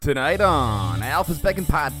Tonight on Alpha's Back in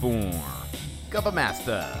Pod form, Gubba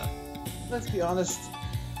Master. Let's be honest,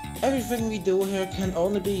 everything we do here can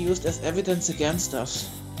only be used as evidence against us.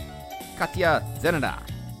 Katya Zenada.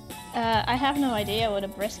 I have no idea what a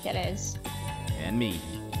brisket is. And me,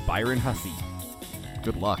 Byron Hussey.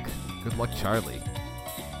 Good luck. Good luck, Charlie.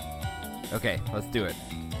 Okay, let's do it.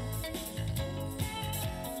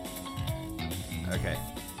 Okay.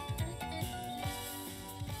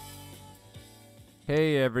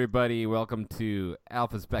 Hey everybody, welcome to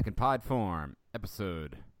Alpha's Back in Pod form,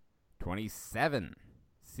 episode 27,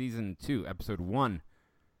 season 2, episode 1.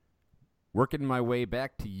 Working my way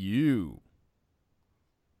back to you.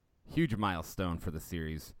 Huge milestone for the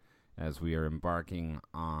series as we are embarking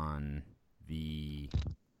on the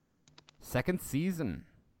second season.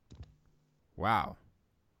 Wow.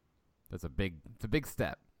 It's a big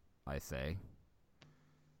step, I say.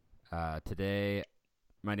 Today,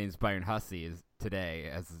 my name is Byron Hussey, as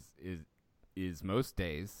is most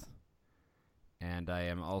days. And I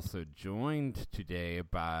am also joined today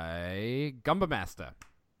by Gumba Master.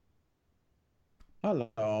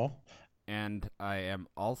 Hello. And I am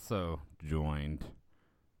also joined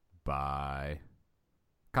by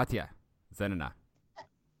Katya Zenina.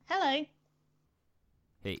 Hello.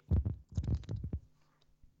 Hey.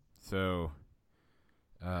 So,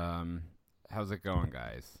 how's it going,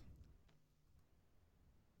 guys?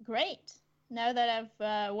 Great. Now that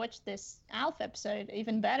I've watched this Alf episode,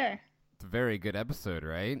 even better. It's a very good episode,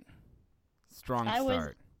 right? Strong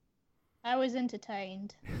start. I was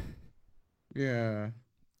entertained. Yeah.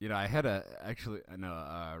 You know, I had a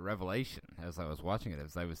revelation as I was watching it.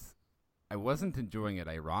 I wasn't enjoying it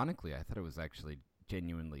ironically. I thought it was actually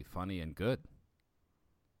genuinely funny and good.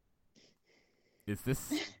 Is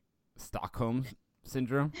this Stockholm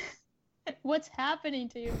syndrome? What's happening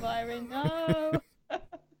to you, Byron? No.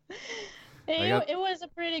 It was a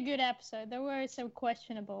pretty good episode. There were some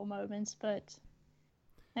questionable moments, but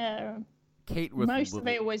Kate was most of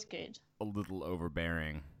it was good. A little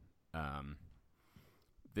overbearing.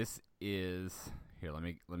 This is here. Let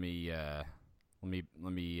me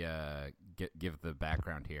give the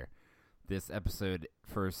background here. This episode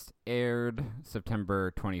first aired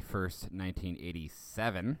September 21st,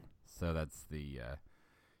 1987. So that's the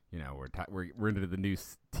we're into the new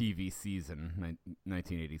TV season,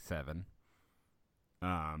 1987.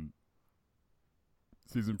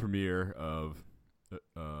 Season premiere of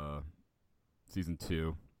season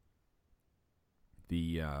 2.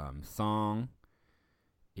 The song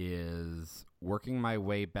is "Working My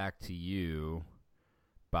Way Back to You"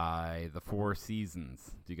 by the Four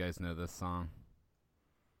Seasons. Do you guys know this song?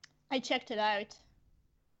 I checked it out.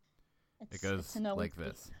 It goes like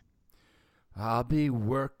this. I'll be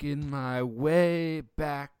working my way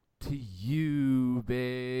back to you,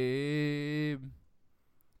 babe.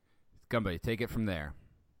 Gumby, take it from there.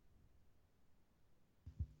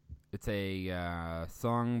 It's a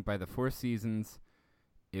song by the Four Seasons.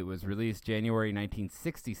 It was released January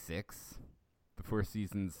 1966. The Four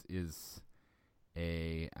Seasons is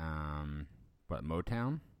a,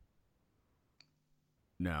 Motown?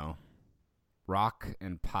 No. Rock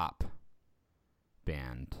and pop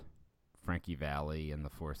band. Frankie Valli and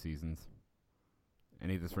the Four Seasons.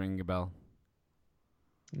 Any of this ringing a bell?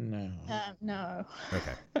 No. No.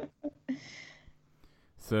 Okay.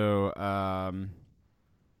 So,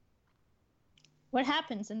 what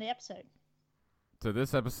happens in the episode? So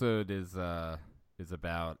this episode is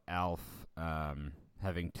about Alf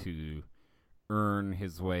having to earn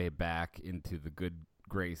his way back into the good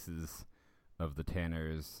graces of the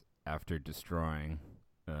Tanners after destroying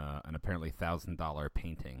an apparently $1,000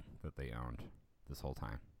 painting that they owned this whole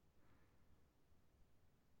time.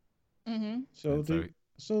 Mm-hmm.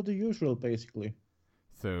 So the usual, basically.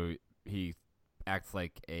 So he acts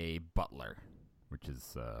like a butler, which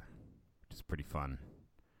is pretty fun,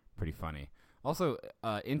 pretty funny. Also,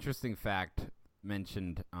 interesting fact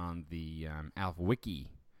mentioned on the Alf Wiki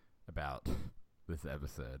about this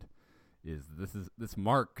episode is this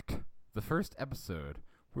marked the first episode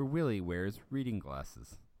where Willie wears reading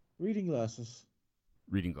glasses. Reading glasses.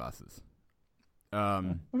 Reading glasses.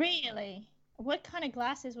 Really? What kind of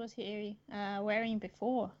glasses was he wearing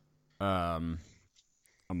before? A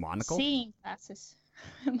monocle? Seeing glasses.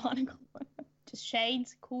 A monocle. Just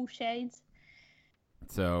shades, cool shades.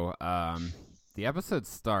 So, the episode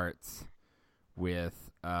starts with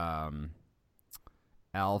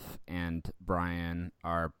Alf and Brian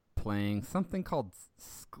are playing something called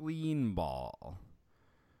Skleen Ball,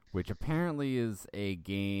 which apparently is a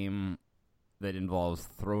game that involves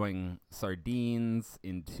throwing sardines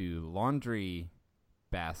into laundry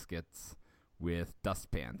baskets with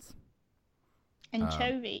dustpans.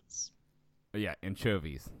 Anchovies. Yeah,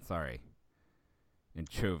 anchovies. Sorry,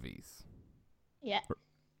 anchovies. Yeah.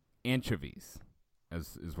 Anchovies,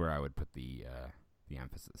 is where I would put the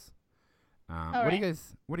emphasis. All what do right.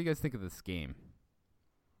 you guys think of this game?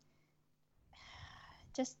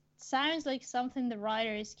 Just sounds like something the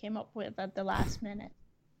writers came up with at the last minute.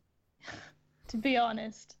 To be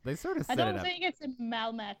honest, They sort of I set it don't up. think it's a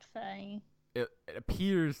Melmac thing. It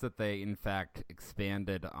appears that they, in fact,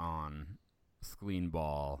 expanded on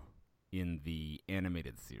Skleenball in the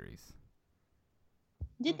animated series.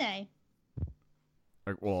 Did they?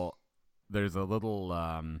 Well, there's a little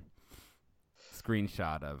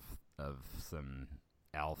screenshot of some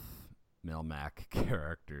elf Melmac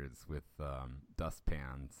characters with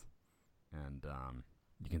dustpans, and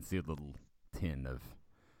you can see a little tin of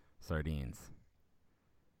sardines.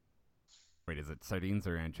 Wait, is it sardines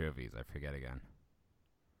or anchovies? I forget again.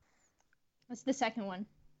 That's the second one.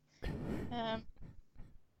 I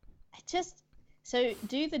just so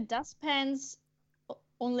do the dustpans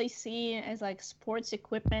only see as like sports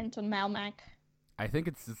equipment on Melmac? I think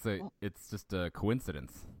it's just a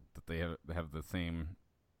coincidence that they have the same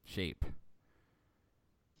shape.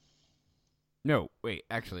 No, wait,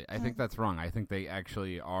 actually, I think that's wrong. I think they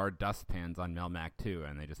actually are dustpans on Melmac too,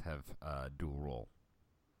 and they just have dual role.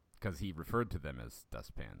 Because he referred to them as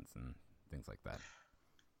dustpans and things like that.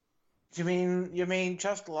 You mean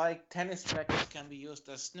just like tennis rackets can be used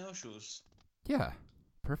as snowshoes? Yeah,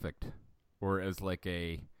 perfect. Or as like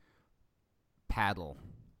a paddle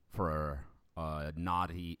for a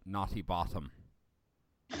naughty bottom.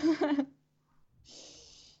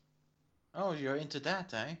 Oh, you're into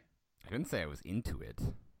that, eh? I didn't say I was into it.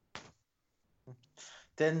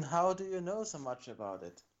 Then how do you know so much about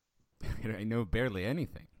it? I know barely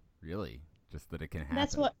anything, really. Just that it can happen.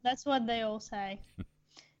 That's what they all say.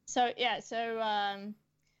 So I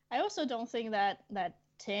also don't think that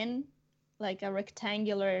tin, like a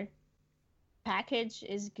rectangular package,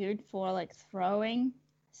 is good for like throwing.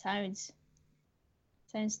 Sounds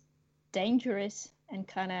dangerous and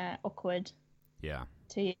kind of awkward. Yeah.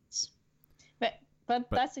 To use. But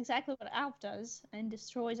that's exactly what Alf does and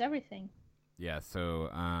destroys everything. Yeah, so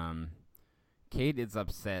Kate is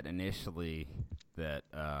upset initially that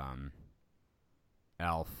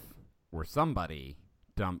Alf or somebody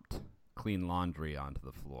dumped clean laundry onto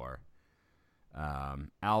the floor.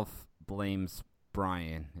 Alf blames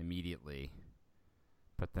Brian immediately,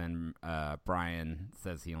 but then Brian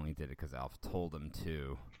says he only did it because Alf told him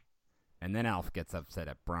to. And then Alf gets upset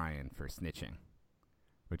at Brian for snitching,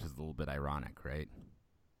 which is a little bit ironic, right?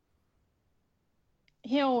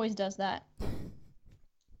 He always does that.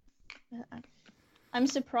 I'm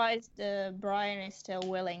surprised Brian is still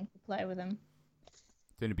willing to play with him.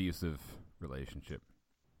 It's an abusive relationship.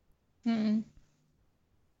 So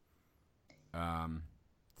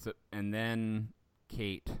and then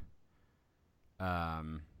Kate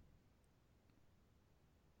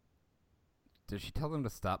does she tell him to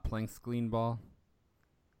stop playing Skleenball?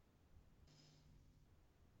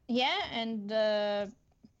 Yeah, and I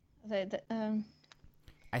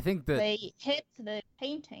think that they hit the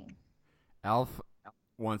painting. Alf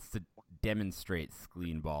wants to demonstrate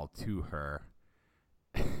Skleenball to her.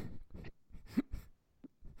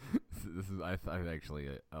 This is I actually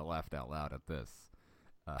laughed out loud at this.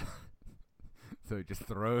 So he just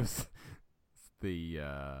throws the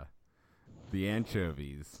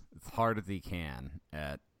anchovies as hard as he can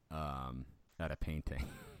at a painting,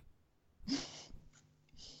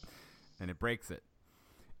 and it breaks it.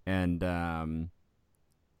 And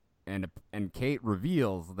Kate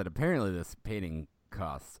reveals that apparently this painting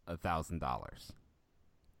costs $1,000.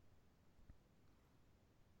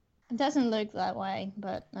 It doesn't look that way,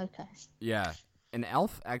 but okay. Yeah, and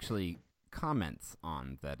Alf actually comments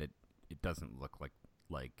on that it doesn't look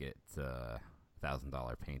like it's a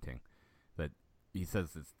 $1,000 painting. That he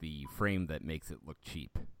says it's the frame that makes it look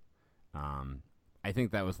cheap. I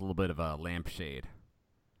think that was a little bit of a lampshade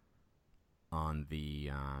on the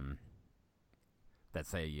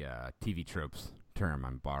that's a TV tropes term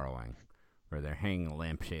I'm borrowing, where they're hanging a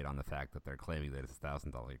lampshade on the fact that they're claiming that it's a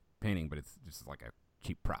 $1,000 painting, but it's just like a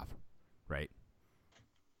cheap prop, right?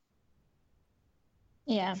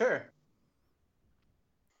 Yeah. Sure.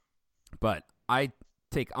 But I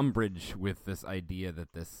take umbrage with this idea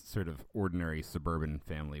that this sort of ordinary suburban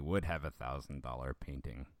family would have a $1,000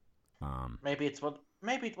 painting. Maybe it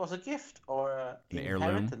was a gift or An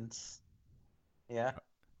inheritance. Yeah.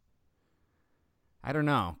 I don't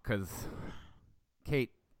know, because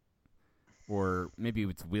Kate, or maybe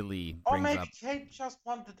it's Willie, Or brings maybe up. Kate just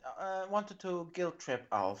wanted to guilt trip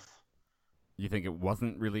Alf. You think it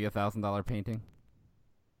wasn't really a $1,000 painting?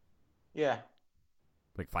 Yeah.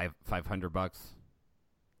 Like $500.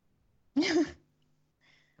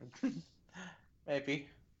 Maybe.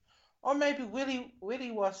 Or maybe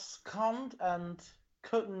Willie was conned and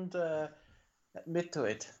couldn't admit to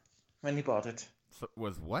it when he bought it. So,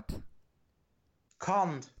 was what?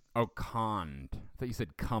 Conned. Oh, conned. I thought you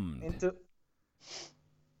said cummed. Into...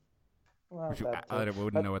 Well, I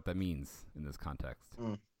wouldn't know what that means in this context.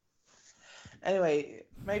 Anyway,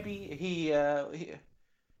 maybe he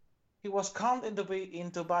was conned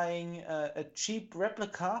into buying a cheap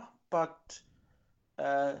replica, but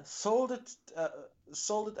sold it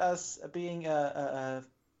as being a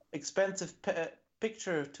expensive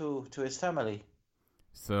picture to his family.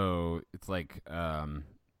 So it's like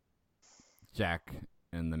Jack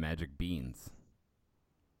and the Magic Beans.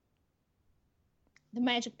 The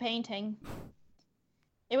magic painting.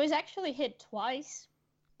 It was actually hit twice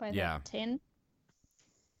by the tin.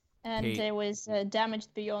 And it was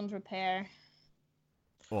damaged beyond repair.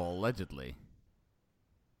 Well, allegedly.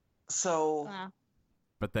 So...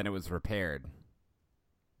 But then it was repaired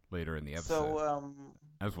later in the episode. So,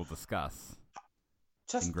 as we'll discuss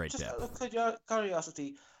in great depth. Just out of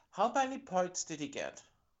curiosity, how many points did he get?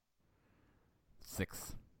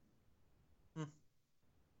 6.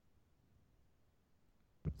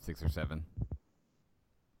 6 or 7.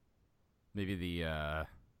 Maybe the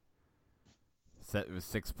set was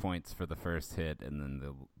 6 points for the first hit, and then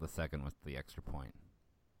the second was the extra point.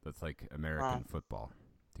 That's like American football.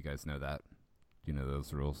 Do you guys know that? Do you know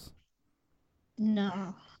those rules?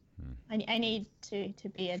 No. I need to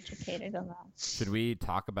be educated on that. Should we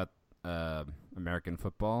talk about American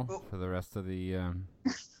football for the rest of the...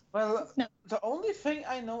 Well, no. The only thing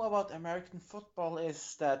I know about American football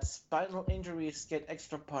is that spinal injuries get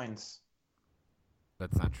extra points.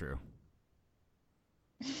 That's not true.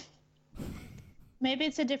 Maybe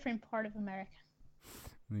it's a different part of America.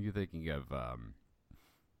 You're thinking of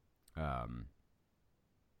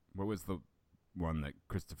what was the one that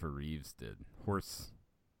Christopher Reeves did? Horse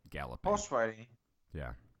galloping. Horse riding.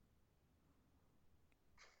 Yeah.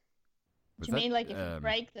 Do you mean like if you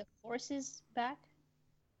break the horse's back,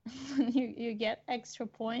 you get extra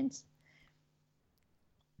points?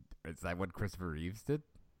 Is that what Christopher Reeves did?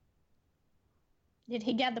 Did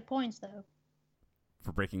he get the points though?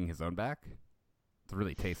 For breaking his own back? It's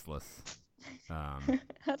really tasteless. I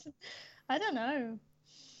don't know.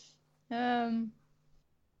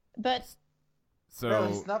 But so well,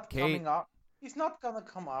 he's not Kate, coming up. He's not gonna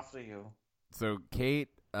come after you. So Kate,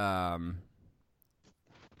 for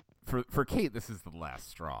Kate, this is the last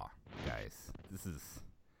straw, guys.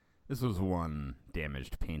 This was one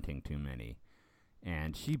damaged painting too many,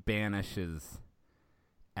 and she banishes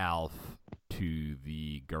Alf to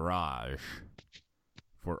the garage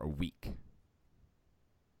for a week.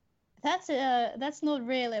 That's not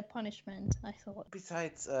really a punishment, I thought.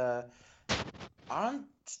 Besides, aren't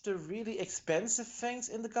there really expensive things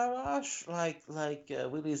in the garage, like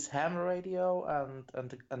Willie's ham radio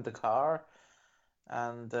and the car,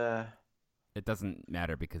 and it doesn't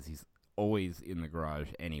matter because he's always in the garage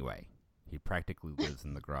anyway. He practically lives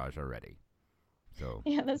in the garage already, so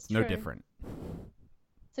yeah, that's no true. different.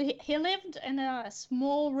 So he lived in a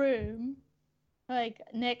small room, like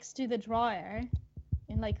next to the dryer,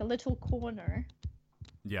 in like a little corner.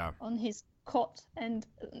 Yeah. On his cot and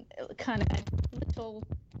kind of little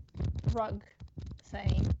rug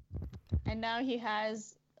thing, and now he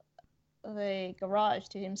has the garage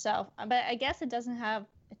to himself. But I guess it doesn't have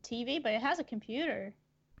a TV, but it has a computer.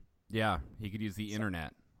 Yeah, he could use the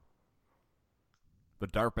internet, the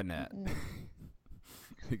DARPANet.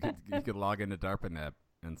 he could log into DARPANet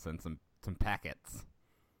and send some packets.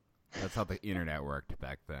 That's how the internet worked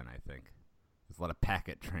back then, I think. There's a lot of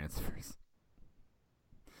packet transfers.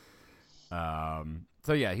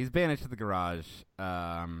 So yeah, he's banished to the garage.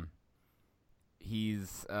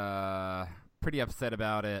 He's pretty upset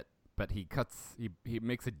about it, but he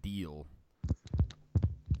makes a deal.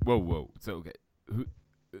 Whoa. So okay,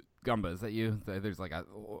 Gumba, is that you? There's like a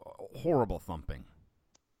horrible thumping.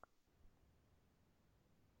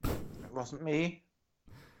 it wasn't me.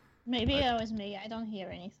 Maybe it was me. I don't hear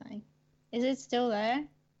anything. Is it still there?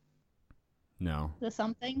 No. The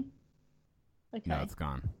thumping? Okay. No, it's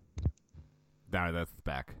gone. No, that's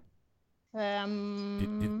back. Do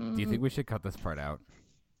you think we should cut this part out?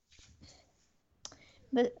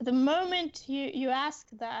 The moment you ask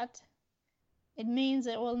that, it means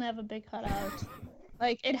it will never be cut out.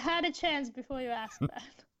 Like, it had a chance before you asked that.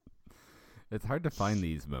 It's hard to find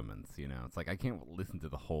these moments, you know. It's like I can't listen to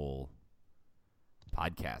the whole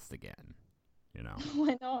podcast again, you know.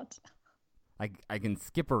 Why not? I can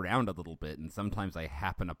skip around a little bit, and sometimes I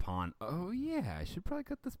happen upon, oh yeah, I should probably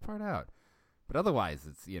cut this part out. But otherwise,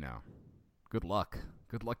 it's, good luck.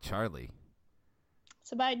 Good luck, Charlie.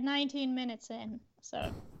 It's about 19 minutes in,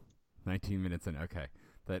 so 19 minutes in, okay.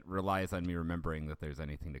 That relies on me remembering that there's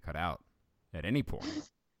anything to cut out at any point,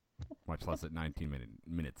 much less at 19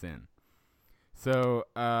 minutes in. So,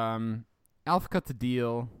 Alf cuts a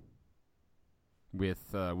deal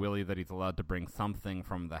with Willie that he's allowed to bring something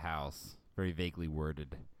from the house. Very vaguely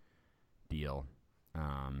worded deal.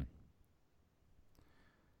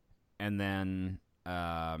 And then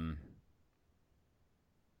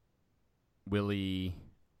Willie,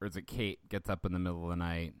 or is it Kate, gets up in the middle of the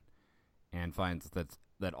night and finds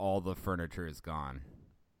that all the furniture is gone.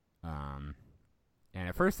 And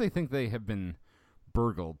at first they think they have been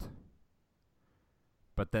burgled,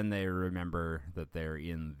 but then they remember that they're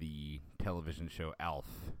in the television show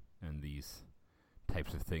Alf, and these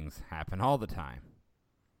types of things happen all the time.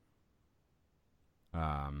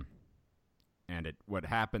 And what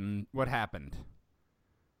happened?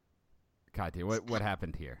 Katya, what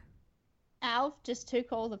happened here? Alf just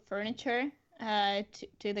took all the furniture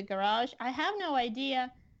to the garage. I have no idea,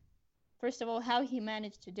 first of all, how he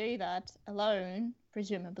managed to do that alone,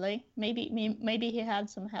 presumably. Maybe he had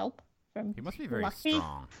some help from He must be very Lucky.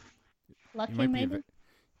 strong. Lucky, maybe?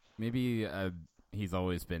 Maybe he's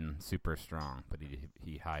always been super strong, but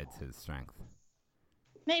he hides his strength.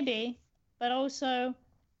 Maybe, but also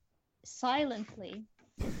silently,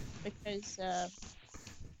 because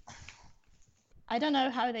I don't know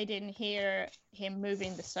how they didn't hear him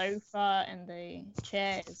moving the sofa and the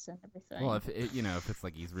chairs and everything. Well, if it's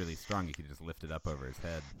like he's really strong, you could just lift it up over his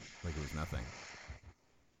head like it was nothing.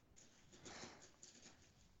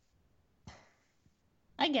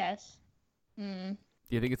 I guess. Do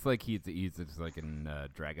you think it's like he's just like in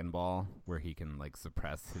Dragon Ball, where he can like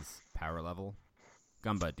suppress his power level?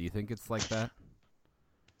 Gumba, do you think it's like that?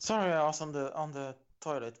 Sorry, I was on the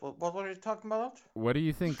toilet. What were you talking about? What do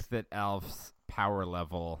you think that Alf's power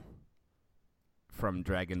level from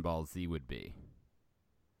Dragon Ball Z would be?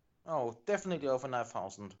 Oh, definitely over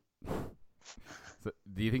 9,000. So,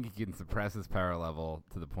 do you think he can suppress his power level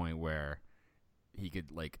to the point where he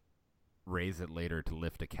could like raise it later to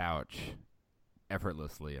lift a couch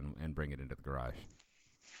effortlessly and bring it into the garage?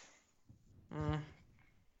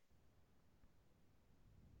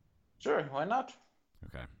 Sure, why not?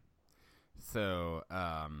 Okay. So,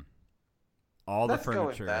 all Let's the go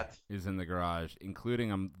with furniture that. is in the garage,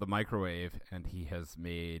 including the microwave, and he has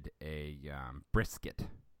made a brisket.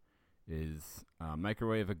 Is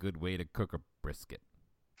microwave a good way to cook a brisket?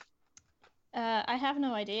 I have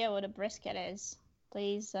no idea what a brisket is.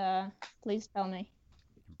 Please tell me.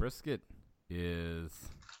 Brisket is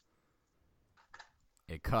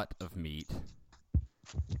a cut of meat.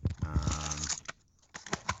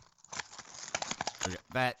 Okay,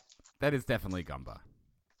 that is definitely Gumba.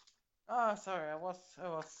 Oh, sorry, I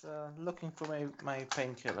was looking for my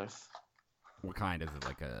painkillers. What kind is it?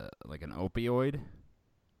 Like an opioid?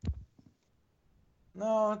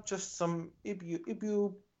 No, just some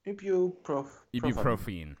ibuprofen.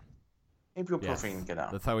 Ibuprofen. Ibuprofen, Yes. genau.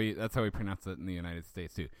 That's how we pronounce it in the United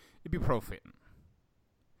States too. Ibuprofen.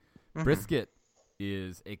 Mhm. Brisket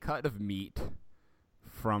is a cut of meat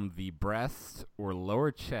from the breast or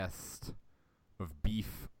lower chest of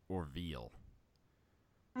beef or veal.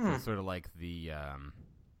 So sort of like the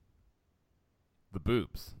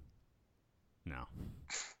boobs. No.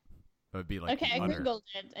 That would be like Okay, I udder. googled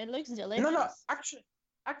it. It looks delicious. No,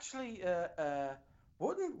 actually,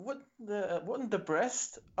 wouldn't the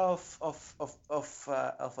breast of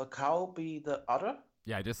a cow be the udder?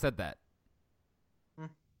 Yeah, I just said that. Hmm.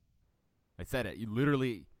 I said it. You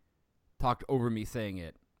literally talked over me saying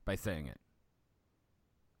it by saying it.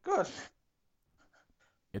 Good.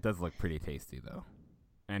 It does look pretty tasty, though.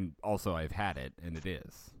 And also, I've had it, and it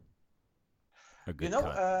is a good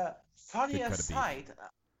cut. Funny Good cut of beef. aside,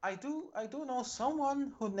 I do know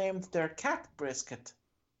someone who named their cat Brisket.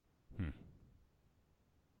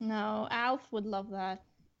 No, Alf would love that.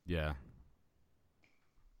 Yeah.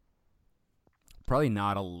 Probably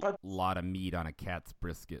not a lot of meat on a cat's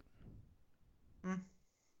brisket.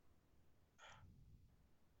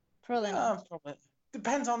 Probably not. Probably.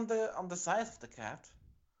 Depends on the size of the cat.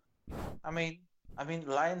 I mean,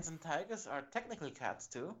 lions and tigers are technically cats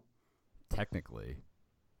too. Technically.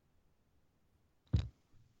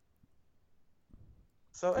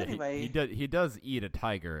 So Yeah, anyway, he does eat a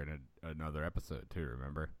tiger in another episode too.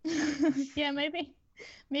 Remember? Yeah, maybe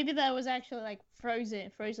that was actually like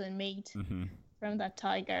frozen meat from that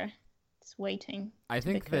tiger. It's waiting. I to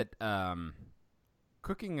be think cooked. that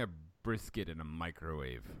cooking a brisket in a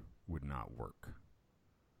microwave would not work.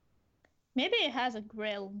 Maybe it has a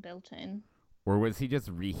grill built in. Or was he just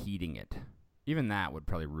reheating it? Even that would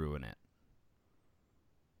probably ruin it.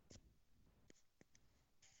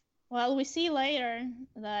 Well, we see later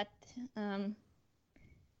that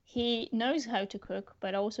he knows how to cook,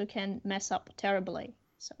 but also can mess up terribly.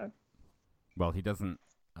 So. Well, he doesn't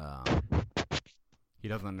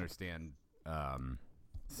understand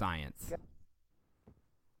science.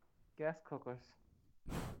 Gas cookers.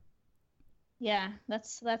 Yeah,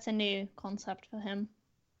 that's a new concept for him.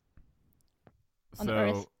 On So,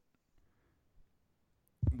 Earth.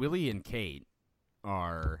 Willie and Kate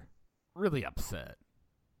are really upset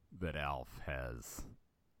that Alf has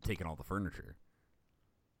taken all the furniture.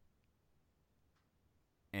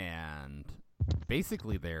 And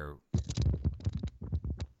basically that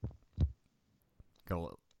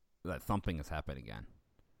something has happened again.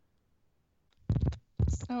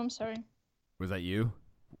 Oh, I'm sorry. Was that you?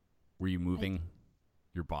 Were you moving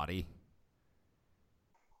your body?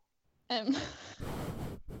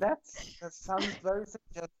 That sounds very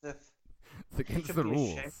suggestive. It's against Should the be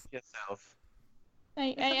rules. ashamed of yourself.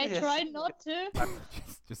 I tried not to.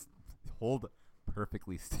 just hold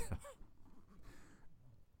perfectly still.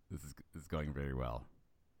 This is going very well.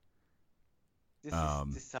 This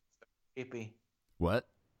sounds very creepy. What?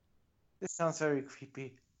 This sounds very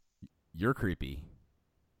creepy. You're creepy.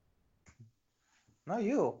 No,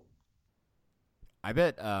 you. I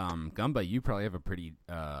bet, Gumba, you probably have a pretty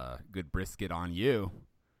good brisket on you.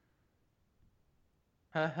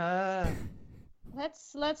 Haha.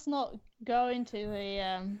 Let's not go into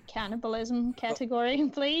the cannibalism category,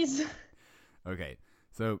 please. Okay,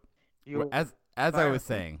 so You as I was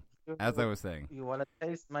saying, You want to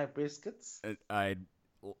taste my biscuits?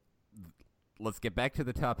 Let's get back to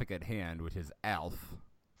the topic at hand, which is Alf.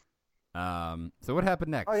 So what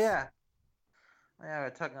happened next? Oh yeah. Yeah,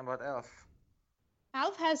 we're talking about Elf.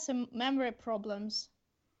 Alf has some memory problems.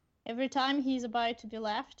 Every time he's about to be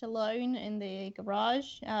left alone in the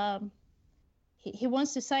garage, he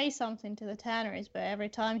wants to say something to the Tanners, but every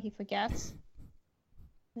time he forgets.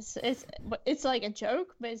 It's like a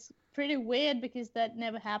joke, but it's pretty weird because that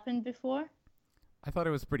never happened before. I thought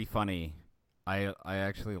it was pretty funny. I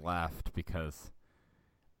actually laughed because,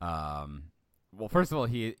 well, first of all,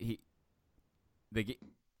 Kate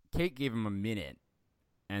gave him a minute,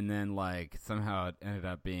 and then like somehow it ended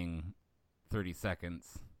up being 30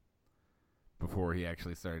 seconds before he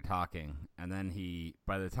actually started talking, and then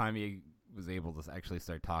by the time he was able to actually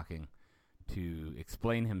start talking to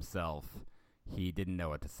explain himself, he didn't know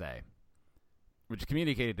what to say, which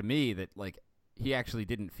communicated to me that like he actually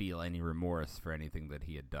didn't feel any remorse for anything that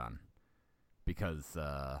he had done, because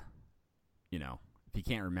if he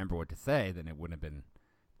can't remember what to say, then it wouldn't have been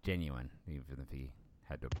genuine, even if he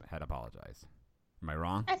had apologized. Am I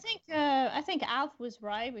wrong? I think Alf was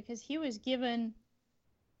right because he was given.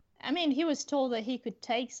 I mean, he was told that he could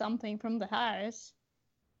take something from the house.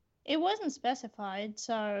 It wasn't specified,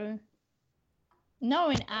 so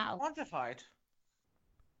knowing Alf,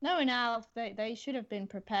 they should have been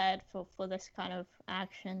prepared for this kind of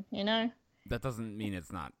action, you know? That doesn't mean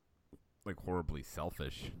it's not like horribly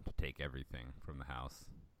selfish to take everything from the house.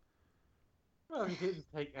 Well, he didn't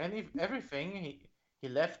take everything. He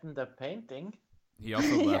left in the painting. He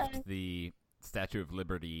also left the Statue of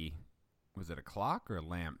Liberty. Was it a clock or a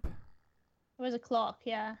lamp? It was a clock,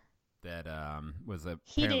 yeah. That was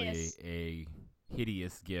apparently a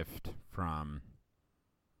hideous gift from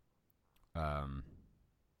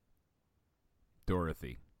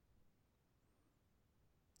Dorothy.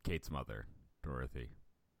 Kate's mother, Dorothy.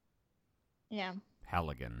 Yeah.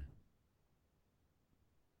 Halligan.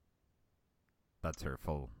 That's her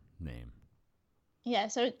full name. Yeah,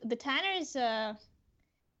 so the Tanners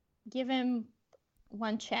give him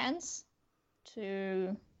one chance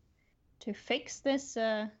to fix this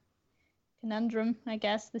conundrum, I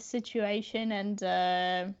guess, the situation,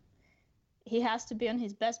 and he has to be on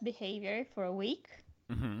his best behavior for a week.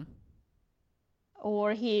 Mm-hmm.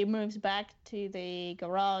 Or he moves back to the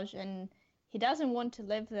garage, and he doesn't want to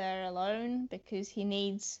live there alone because he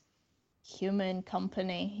needs human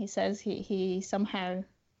company. He says he somehow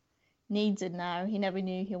needs it now. He never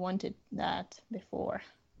knew he wanted that before.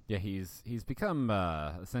 Yeah, he's become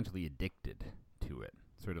essentially addicted to it.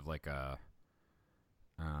 Sort of like a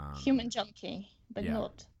human junkie, but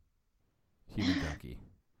not human junkie.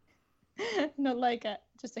 Not like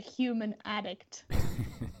just a human addict.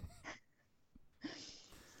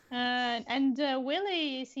 And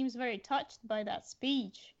Willie seems very touched by that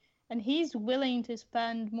speech, and he's willing to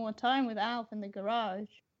spend more time with Alf in the garage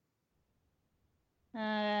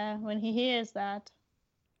when he hears that.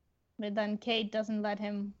 But then Kate doesn't let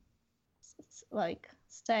him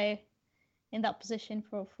stay in that position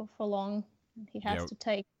for long. He has to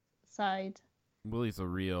take side. Willie's a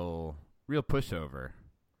real pushover.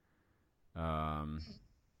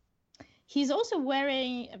 He's also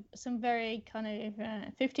wearing some very kind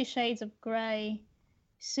of 50 Shades of Grey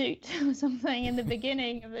suit or something in the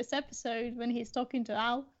beginning of this episode when he's talking to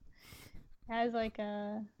Alf. He has like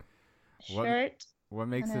a shirt. What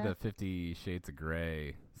makes it a 50 Shades of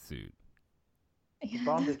Grey suit?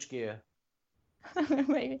 Bondage gear.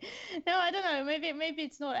 Maybe. No, I don't know. Maybe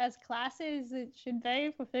it's not as classy as it should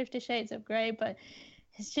be for 50 Shades of Grey, but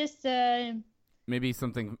it's just maybe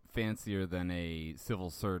something fancier than a civil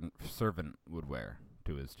servant would wear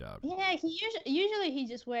to his job. Yeah, he usually he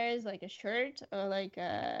just wears like a shirt or like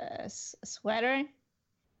a sweater.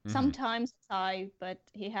 Sometimes a tie, but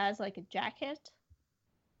he has like a jacket,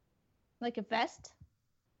 like a vest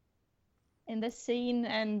in this scene,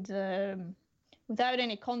 and without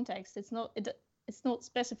any context, it's not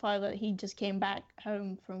specified that he just came back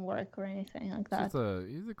home from work or anything like that.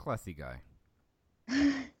 He's a classy guy.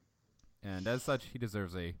 And as such, he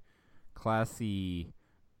deserves a classy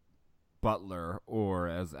butler, or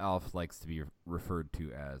as Alf likes to be referred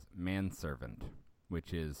to as manservant,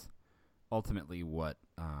 which is ultimately what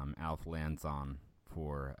Alf lands on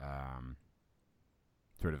for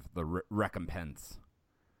sort of the recompense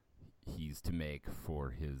he's to make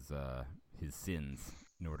for his sins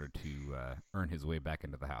in order to earn his way back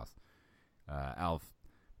into the house. Alf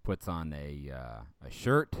puts on a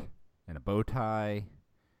shirt and a bow tie,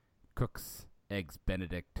 cooks eggs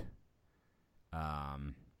Benedict,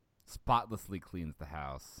 spotlessly cleans the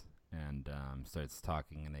house, and starts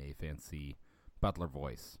talking in a fancy butler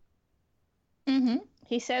voice.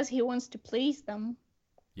 He says he wants to please them.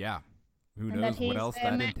 Yeah. Who knows what else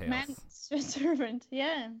that entails? Servant,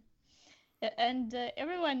 yeah. And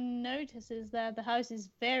everyone notices that the house is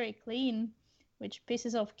very clean, which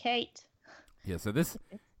pisses off Kate. Yeah, so this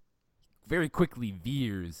very quickly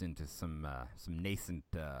veers into some nascent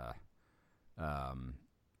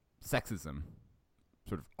sexism,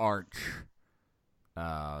 sort of arch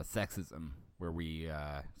sexism, where we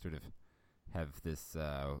sort of have this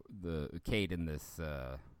the Kate in this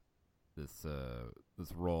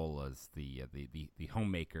role as the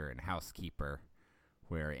homemaker and housekeeper,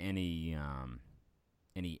 where any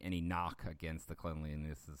knock against the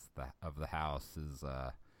cleanliness of the house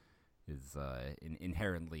is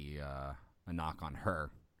inherently a knock on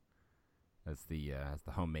her as the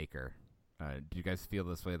homemaker. Do you guys feel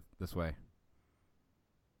this way?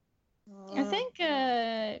 I think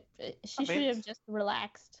she should have just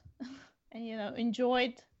relaxed and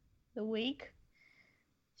enjoyed the week.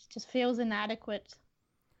 She just feels inadequate.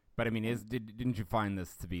 But I mean, didn't you find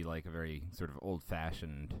this to be like a very sort of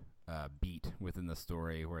old-fashioned beat within the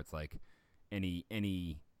story, where it's like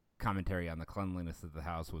any commentary on the cleanliness of the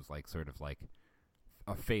house was like sort of like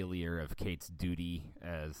a failure of Kate's duty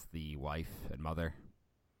as the wife and mother?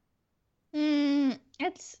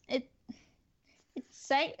 It's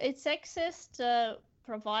sexist,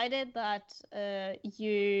 provided that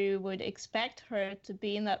you would expect her to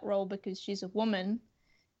be in that role because she's a woman,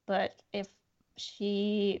 but if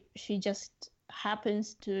she just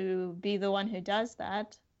happens to be the one who does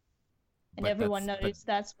that, and everyone knows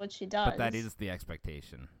that's what she does. But that is the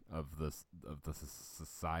expectation of the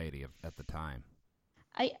society at the time.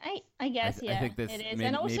 I guess I think this, it is.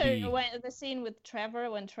 And also when the scene with Trevor,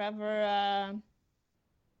 when Trevor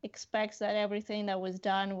expects that everything that was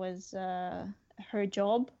done was her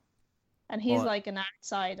job, and he's like an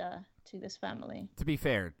outsider to this family. To be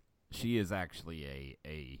fair, she is actually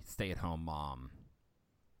a stay-at-home mom.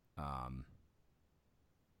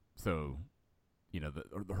 So,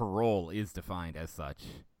 her role is defined as such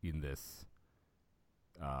in this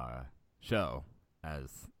show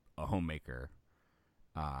as a homemaker,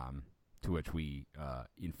 to which we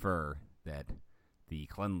infer that the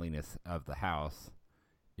cleanliness of the house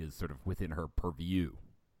is sort of within her purview.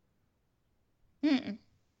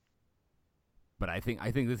 But I think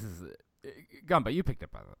this is Gumba. You picked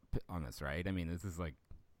up on this, right? I mean, this is like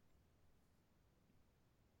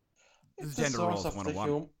this is gender roles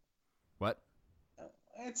 101. What?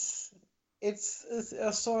 It's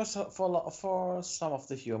a source for some of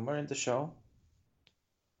the humor in the show.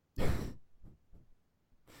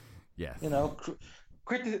 Yes.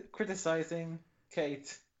 Criticizing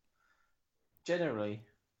Kate generally.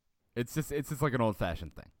 It's just like an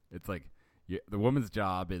old-fashioned thing. It's like the woman's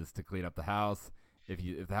job is to clean up the house.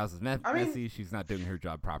 If the house is messy, she's not doing her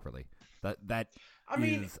job properly. That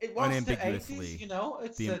is it was unambiguously the 80s,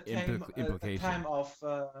 it's the implication.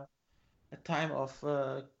 A time of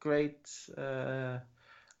great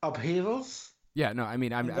upheavals. Yeah, no, I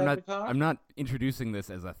mean, I'm not introducing this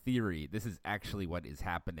as a theory. This is actually what is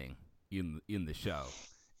happening in the show,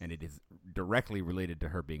 and it is directly related to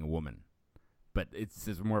her being a woman. But it's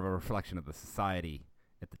just more of a reflection of the society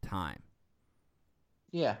at the time.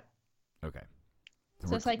 Yeah. Okay.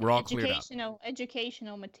 So it's like we're all cleared up.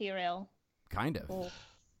 educational material. Kind of.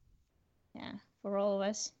 For all of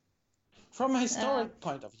us. From a historic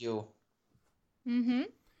point of view.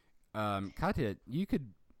 Mm-hmm. Katya, you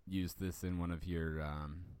could use this in one of your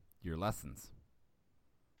lessons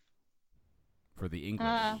for the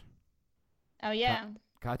English. Oh yeah.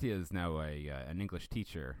 Katya is now an English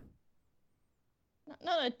teacher.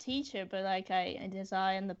 Not a teacher, but like I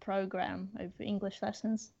design the program of English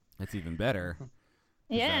lessons. That's even better.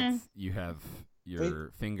 Yeah. You have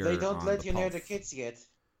your finger. They don't on let the you near pulse. the kids yet.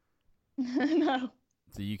 No.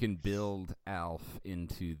 So you can build Alf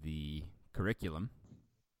into the curriculum.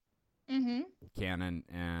 Mm-hmm. Can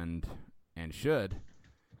and should.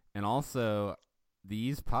 And also,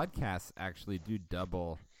 these podcasts actually do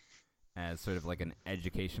double as sort of like an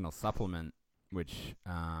educational supplement, which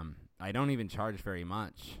I don't even charge very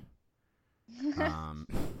much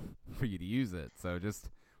for you to use it. So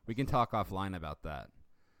we can talk offline about that.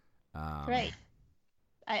 Great.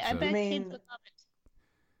 I bet kids would love it.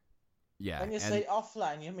 Yeah. When you say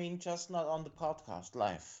offline, you mean just not on the podcast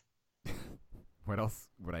live. What else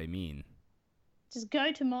would I mean? Just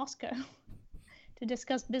go to Moscow to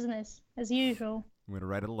discuss business as usual. I'm going to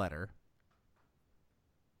write a letter.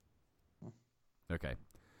 Okay.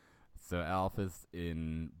 So Alf is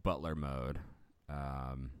in butler mode.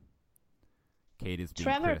 Kate is being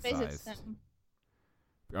Trevor criticized. visits them.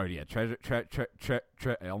 Oh yeah, Treasure.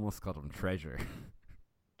 I almost called him Treasure.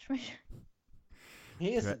 Treasure.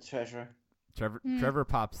 He is a treasure. Trevor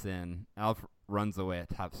pops in. Alf runs away at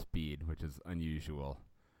top speed, which is unusual.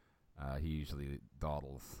 He usually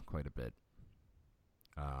dawdles quite a bit.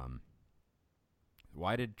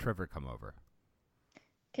 Why did Trevor come over?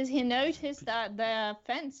 Because he noticed that the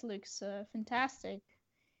fence looks fantastic.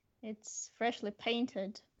 It's freshly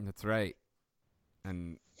painted. That's right.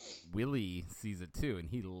 And Willie sees it too, and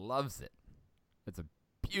he loves it. It's a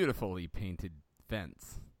beautifully painted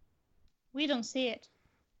fence. We don't see it.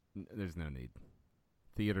 There's no need.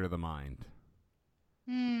 Theater of the mind.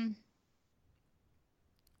 And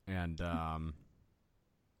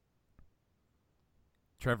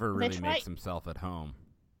Trevor really makes himself at home.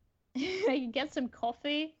 He gets some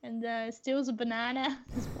coffee and steals a banana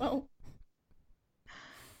as well.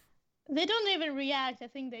 They don't even react. I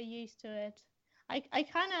think they're used to it.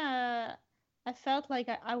 I felt like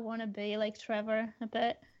I want to be like Trevor a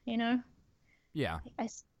bit, you know? Yeah.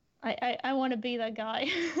 I want to be that guy.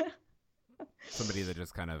 Somebody that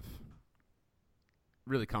just kind of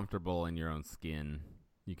really comfortable in your own skin.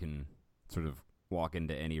 You can sort of walk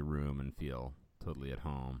into any room and feel totally at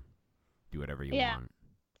home. Do whatever you want.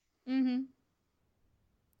 Mm-hmm.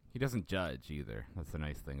 He doesn't judge either. That's the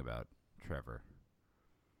nice thing about Trevor.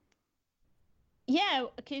 Yeah,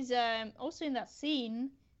 because also in that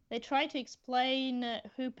scene, they try to explain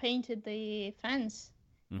who painted the fence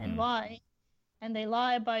and why. And they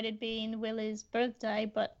lie about it being Willie's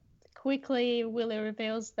birthday, but quickly Willie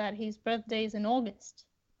reveals that his birthday is in August.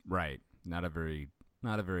 Right. Not a very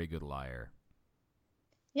good liar.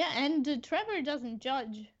 Yeah, and Trevor doesn't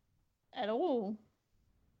judge at all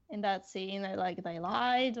in that scene. Like they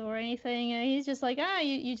lied or anything. He's just like,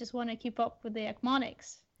 you just want to keep up with the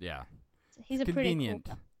mnemonics. Yeah. He's it's a pretty convenient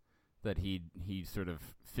cool that he sort of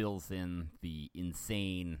fills in the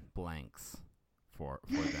insane blanks for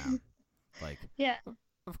them. Like, yeah.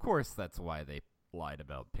 Of course, that's why they lied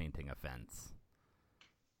about painting a fence.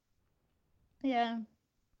 Yeah.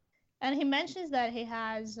 And he mentions that he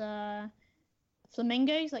has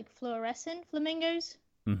flamingos, like fluorescent flamingos,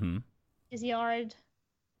 his yard.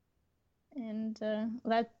 And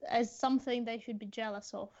that as something they should be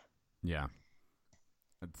jealous of. Yeah.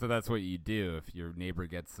 So that's what you do if your neighbor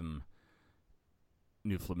gets some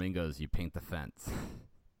new flamingos, you paint the fence.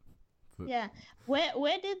 Yeah.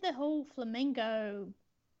 Where did the whole flamingo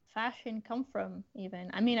fashion come from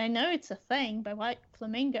even? I mean, I know it's a thing, but why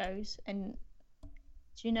flamingos? And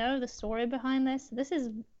do you know the story behind this? This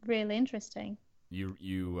is really interesting. You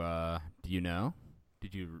do you know?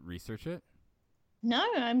 Did you research it? No,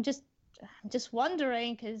 I'm just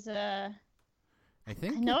wondering because I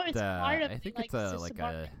think it's part of it's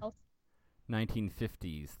a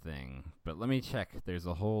 1950s thing, but let me check. There's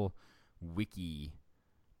a whole wiki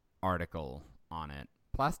article on it.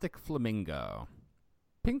 Plastic flamingo.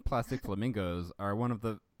 Pink plastic flamingos are one of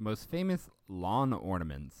the most famous lawn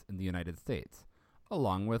ornaments in the United States,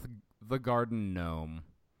 along with the garden gnome.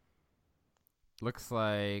 Looks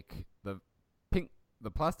like the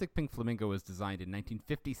plastic pink flamingo was designed in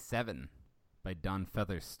 1957 by Don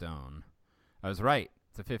Featherstone. I was right.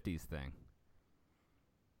 It's a 50s thing.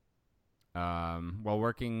 While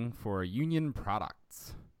working for Union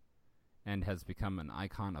Products, and has become an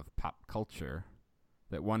icon of pop culture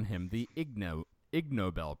that won him the Ig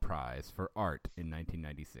Nobel Prize for Art in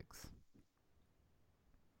 1996.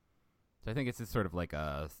 So I think it's just sort of like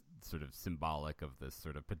a sort of symbolic of this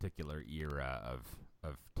sort of particular era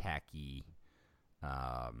of tacky,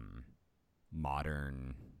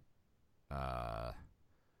 modern,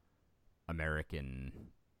 American,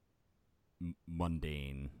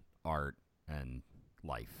 mundane art and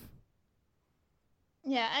life.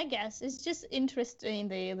 Yeah, I guess it's just interesting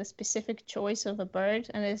the specific choice of a bird,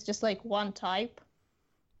 and it's just like one type.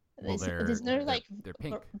 Well, There's no like they're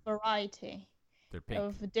pink. Variety They're pink.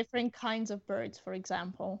 of different kinds of birds, for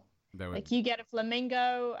example. That Like you get a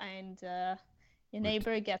flamingo, and your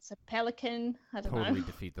neighbor gets a pelican. I don't totally know.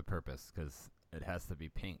 defeat the purpose because it has to be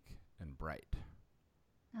pink and bright.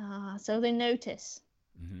 So they notice.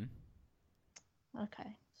 Mm-hmm.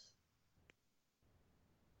 Okay.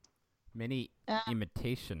 Many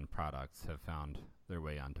imitation products have found their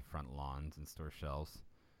way onto front lawns and store shelves.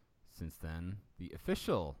 Since then, the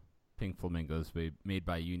official pink flamingos made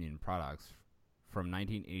by Union Products from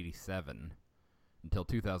 1987 until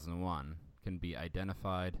 2001 can be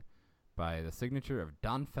identified by the signature of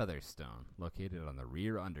Don Featherstone, located on the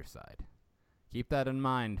rear underside. Keep that in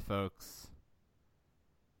mind, folks.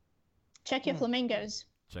 Check your flamingos.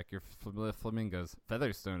 Check your flamingos.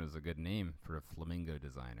 Featherstone is a good name for a flamingo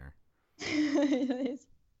designer. It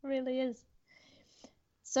really is.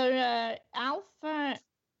 So Alpha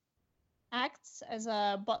acts as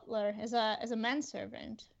a butler, as a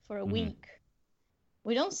manservant for a week.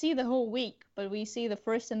 We don't see the whole week, but we see the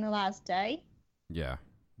first and the last day. Yeah,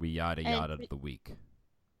 we yada the week.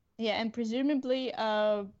 Yeah, and presumably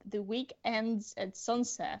the week ends at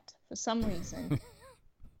sunset for some reason.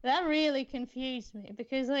 That really confused me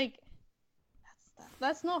because like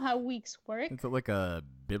that's not how weeks work. Is it like a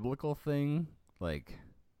biblical thing? Like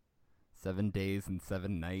 7 days and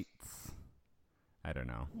 7 nights? I don't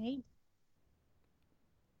know.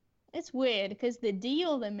 It's weird because the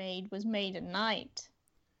deal they made was made at night.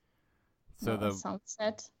 So the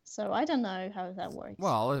sunset. So I don't know how that works.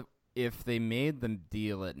 Well, if they made the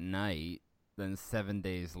deal at night, then 7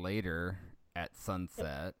 days later at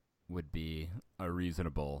sunset would be a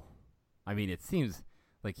reasonable. I mean, it seems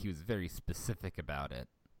like he was very specific about it.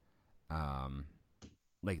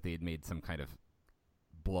 Like they had made some kind of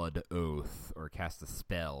blood oath or cast a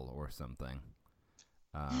spell or something.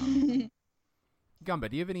 Gumba,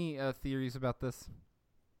 do you have any theories about this?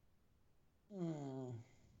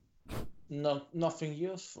 No, nothing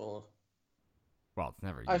useful. Well, it's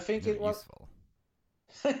never. I think never it was useful.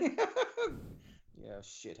 Yeah,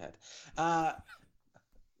 shithead.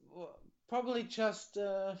 Probably just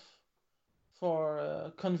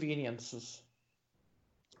for conveniences.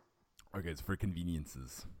 Okay, it's for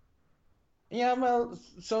conveniences. Yeah, well,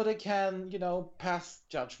 so they can, pass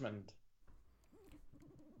judgment.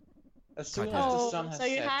 As soon as the sun has so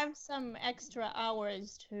you set. have some extra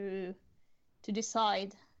hours to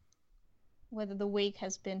decide whether the week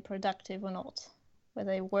has been productive or not,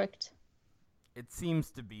 whether it worked. It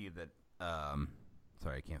seems to be that.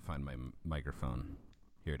 Sorry, I can't find my microphone.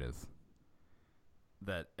 Here it is.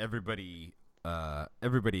 That everybody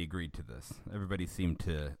agreed to this. Everybody seemed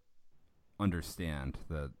to understand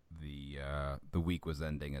that the week was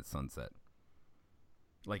ending at sunset.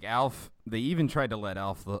 Like Alf, they even tried to let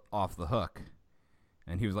Alf off the hook,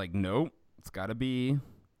 and he was like, "Nope, it's got to be.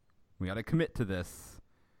 We got to commit to this.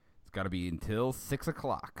 It's got to be until 6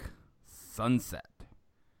 o'clock, sunset."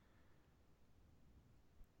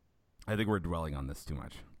 I think we're dwelling on this too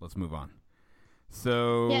much. Let's move on.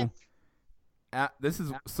 So, this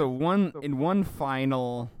is one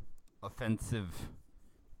final offensive.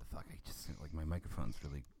 The fuck! I just like my microphone's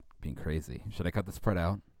really being crazy. Should I cut this part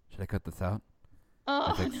out? Should I cut this out?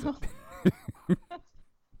 Oh, no.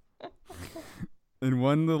 In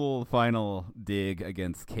one little final dig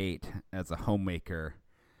against Kate as a homemaker,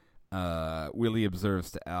 Willie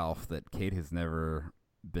observes to Alf that Kate has never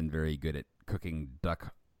been very good at cooking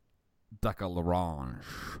duck à l'orange,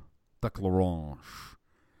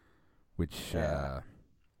 which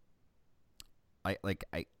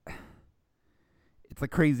it's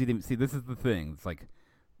like crazy to see. This is the thing. It's like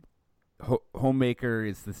homemaker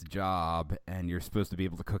is this job, and you're supposed to be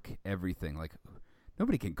able to cook everything. Like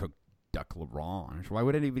nobody can cook duck l'orange. Why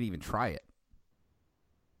would anybody even try it?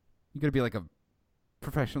 You got to be like a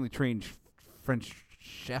professionally trained French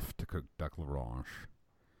chef to cook duck l'orange.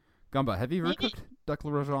 Gumba, have you ever cooked duck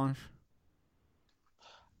l'orange?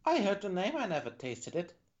 I heard the name. I never tasted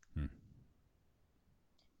it.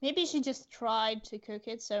 Maybe she just tried to cook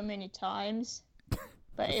it so many times,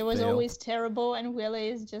 but it was failed. always terrible, and Willie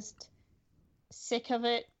is just sick of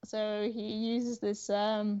it. So he uses this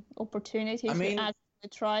opportunity I to mean- actually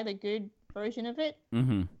try the good version of it.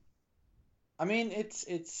 Mm-hmm. I mean,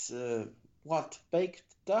 it's what, baked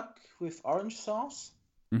duck with orange sauce?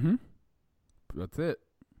 Mm-hmm. That's it.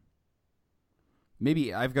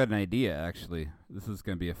 Maybe I've got an idea, actually. This is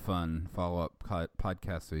going to be a fun follow-up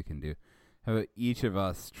podcast we can do. How about each of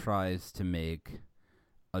us tries to make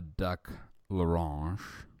a duck l'orange,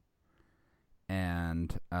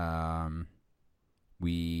 and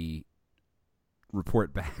we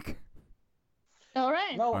report back All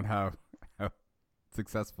right. No, on how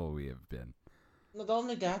successful we have been. not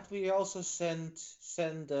only that, we also send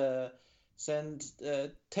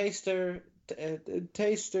taster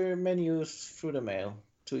menus through the mail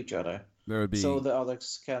to each other, There would be so the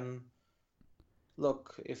others can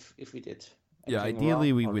look if we did. Yeah, anything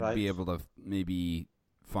ideally wrong we or would right. be able to maybe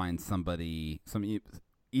find somebody.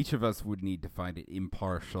 Each of us would need to find an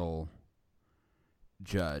impartial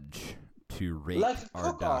judge to rate like a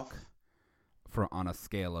our duck cook-off. on a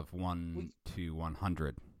scale of 1 to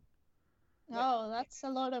 100. Oh, that's a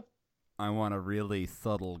lot of. Uh, I want a really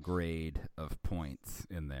subtle grade of points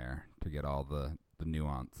in there to get all the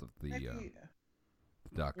nuance of the Actually,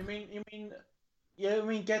 duck. you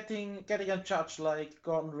mean getting a judge like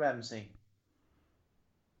Gordon Ramsay?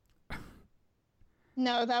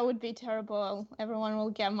 No, that would be terrible. Everyone will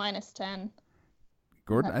get -10.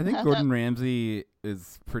 I think Gordon Ramsay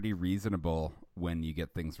is pretty reasonable when you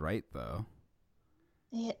get things right, though.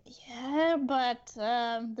 Yeah, but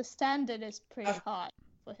the standard is pretty high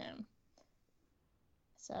for him.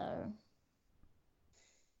 So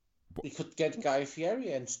We could get Guy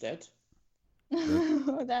Fieri instead.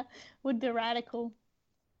 that would be radical.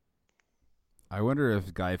 I wonder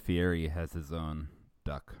if Guy Fieri has his own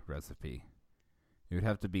duck recipe. It would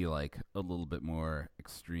have to be like a little bit more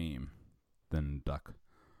extreme than duck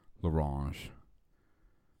l'orange.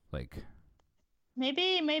 Like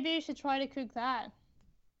Maybe you should try to cook that.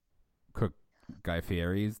 cook Guy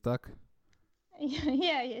Fieri's duck.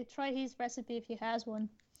 Yeah, try his recipe if he has one.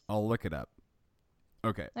 I'll look it up.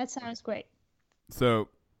 Okay, That sounds great. so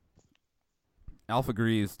Alf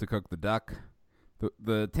agrees to cook the duck.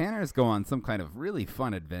 The Tanners go on some kind of really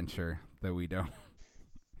fun adventure that we don't.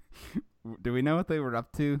 Do we know what they were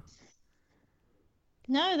up to?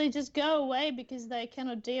 No, they just go away because they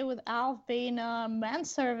cannot deal with Alf being a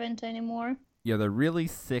manservant anymore. Yeah, they're really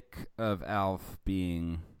sick of Alf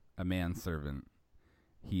being a manservant.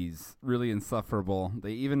 He's really insufferable.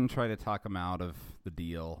 They even try to talk him out of the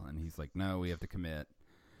deal, and he's like, no, we have to commit.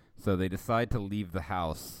 So they decide to leave the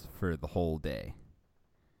house for the whole day.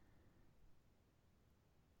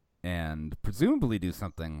 And presumably do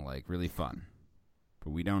something, like, really fun.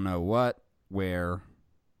 But we don't know what, where,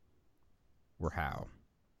 or how.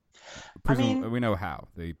 We know how.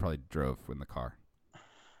 They probably drove in the car.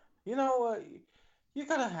 You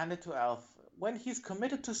gotta hand it to Alf. When he's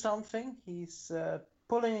committed to something, he's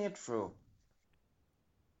pulling it through.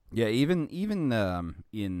 Yeah, even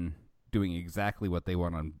in doing exactly what they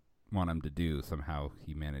want him to do, somehow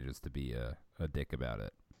he manages to be a dick about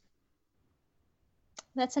it.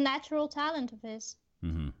 That's a natural talent of his.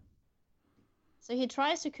 Mm-hmm. So he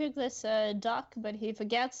tries to cook this duck, but he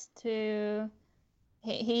forgets to.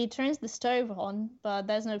 He turns the stove on, but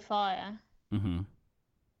there's no fire. Mm-hmm.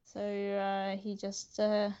 So he just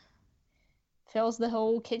fills the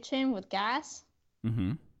whole kitchen with gas.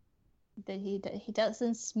 Mm-hmm. That he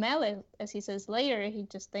doesn't smell it, as he says later. He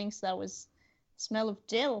just thinks that was smell of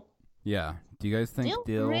dill. Yeah. Do you guys think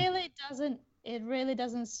dill? really doesn't. It really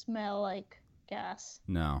doesn't smell like gas.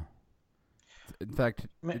 No. In fact,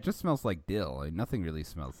 it just smells like dill. Like, nothing really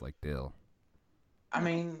smells like dill. I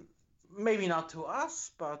mean, maybe not to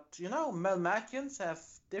us, but Melmacians have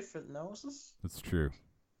different noses. That's true.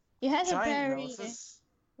 He has a Giant very noses.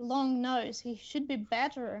 long nose. He should be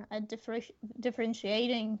better at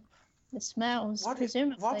differentiating the smells.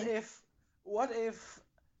 Presumably. What if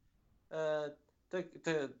the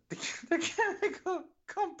chemical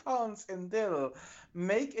compounds in dill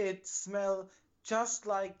make it smell just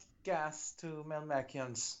like gas to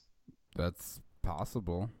Melmacians? That's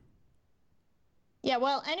possible. Yeah.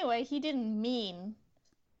 Well, anyway, he didn't mean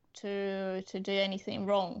to do anything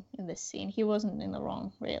wrong in this scene. He wasn't in the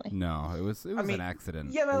wrong, really. No, it was mean, an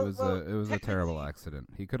accident. yeah, well, it was a terrible technically- accident.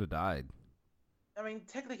 He could have died. I mean,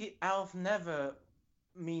 technically, Alf never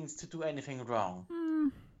means to do anything wrong.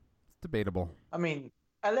 It's debatable. I mean,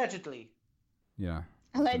 allegedly. Yeah.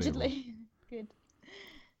 Allegedly. Good.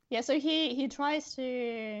 Yeah, so he tries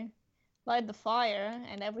to light the fire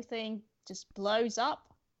and everything just blows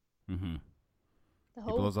up. Mm-hmm. The He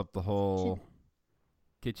whole blows up the whole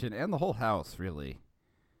kitchen and the whole house, really.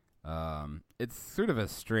 It's sort of a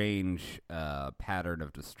strange pattern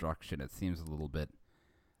of destruction. It seems a little bit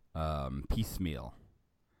piecemeal.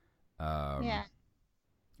 yeah.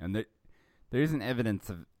 And there isn't evidence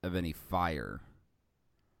of any fire.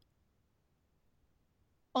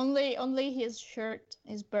 Only his shirt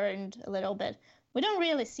is burned a little bit. We don't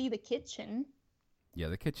really see the kitchen. Yeah,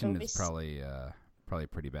 the kitchen is probably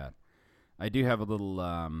pretty bad. I do have a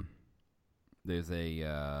little there's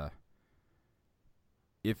a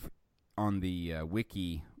if on the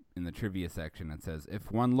wiki in the trivia section it says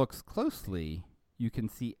if one looks closely, you can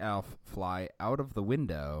see Alf fly out of the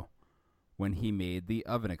window when he made the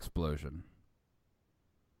oven explosion.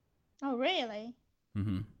 Oh, really?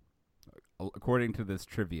 Mm-hmm. According to this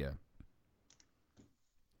trivia.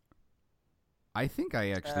 I think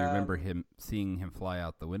I actually remember seeing him fly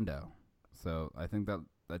out the window. So I think that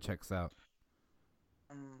checks out.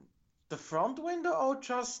 The front window or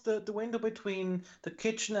just the window between the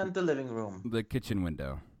kitchen and the living room? The kitchen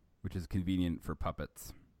window, which is convenient for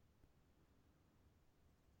puppets.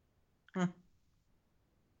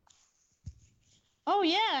 Oh,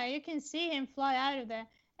 yeah, you can see him fly out of there.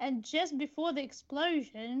 And just before the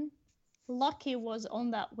explosion, Lucky was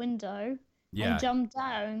on that window and jumped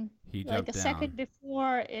down. He like jumped a down. second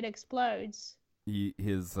before it explodes.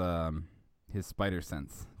 His spider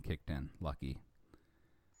sense kicked in, Lucky.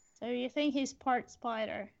 So you think he's part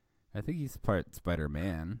spider? I think he's part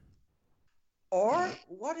Spider-Man. Or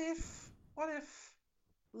what if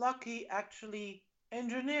Lucky actually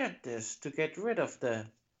engineered this to get rid of the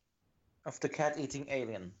cat-eating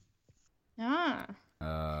alien? Ah.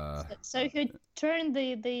 So he could turn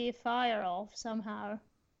the fire off somehow.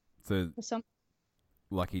 So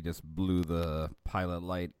Lucky just blew the pilot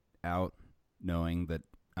light out, knowing that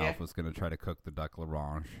Alf was going to try to cook the duck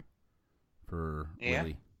l'orange for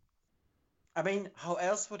Willy. I mean, how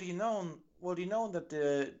else would he know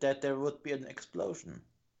that there would be an explosion?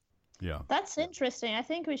 Yeah. That's interesting. I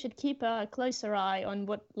think we should keep a closer eye on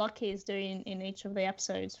what Lucky is doing in each of the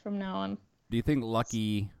episodes from now on. Do you think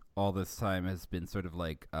Lucky all this time has been sort of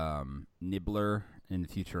like Nibbler in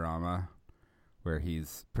Futurama, where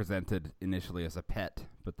he's presented initially as a pet,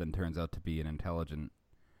 but then turns out to be an intelligent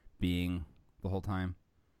being the whole time?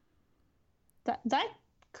 That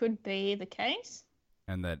could be the case.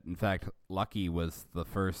 And that, in fact, Lucky was the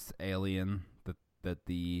first alien that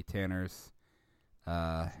the Tanners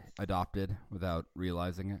adopted without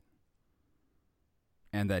realizing it.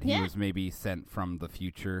 And that he was maybe sent from the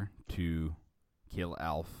future to kill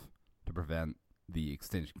Alf to prevent the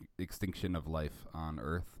extinction of life on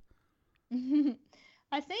Earth.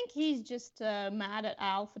 I think he's just mad at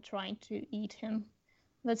Alf for trying to eat him.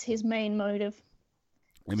 That's his main motive.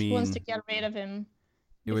 He wants to get rid of him.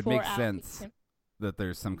 It would make sense that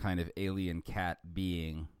there's some kind of alien cat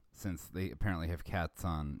being, since they apparently have cats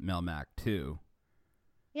on Melmac too.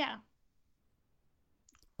 Yeah.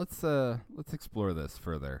 Let's explore this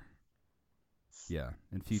further. Yeah,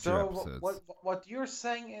 in future episodes. What you're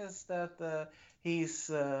saying is that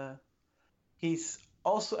he's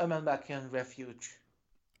also a Melmacian refuge,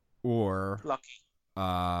 or Lucky,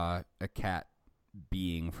 a cat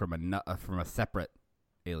being from a separate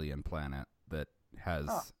alien planet that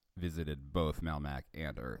has visited both Melmac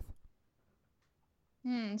and Earth.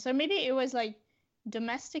 So maybe it was like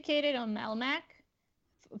domesticated on Melmac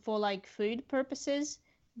for like food purposes,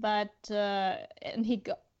 but and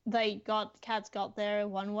cats got there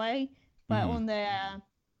one way, but on their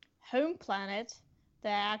home planet they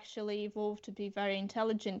actually evolved to be very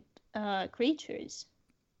intelligent creatures.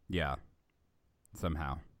 Yeah,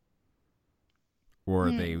 somehow.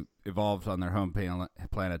 Or they evolved on their home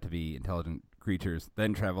planet to be intelligent creatures,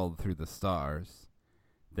 then traveled through the stars,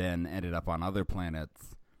 then ended up on other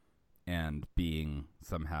planets and being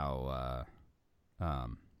somehow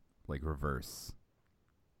like reverse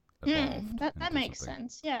evolved. That makes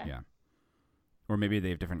sense, yeah. Yeah. Or maybe they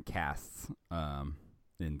have different castes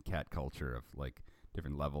in cat culture of like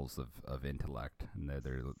different levels of intellect, and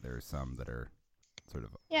there are some that are sort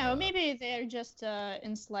of or maybe they're just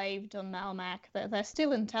enslaved on Malmac. They're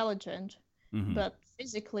still intelligent, but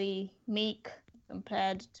physically meek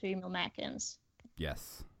compared to Malmacians.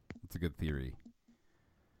 Yes, that's a good theory.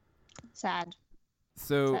 Sad.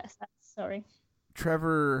 So, sorry.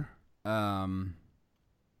 Trevor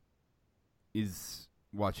is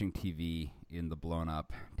watching TV in the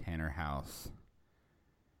blown-up Tanner house,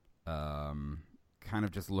 kind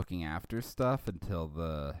of just looking after stuff until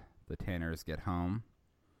the Tanners get home.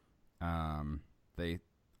 They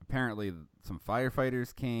apparently some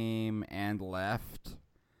firefighters came and left,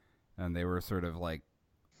 and they were sort of like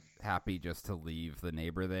happy just to leave the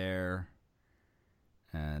neighbor there.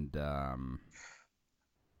 And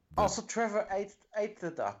Also, Trevor ate the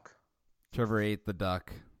duck. Trevor ate the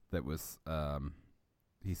duck that was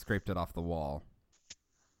he scraped it off the wall.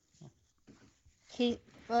 He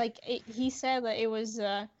said that it was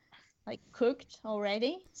cooked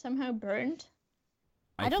already, somehow burned.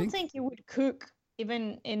 I don't think you would cook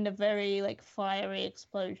even in the very fiery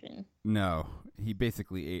explosion. No, he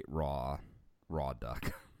basically ate raw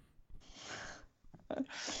duck.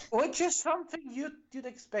 Which is something you'd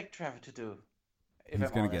expect Trevor to do.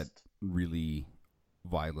 He's going to get really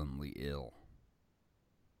violently ill.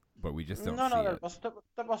 But we just don't see it.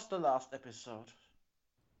 That was the last episode.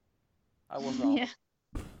 I was on. Yeah.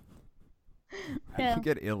 He can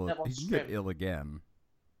get ill. He can get ill again.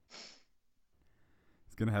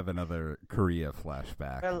 He's going to have another Korea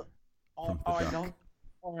flashback. Well, I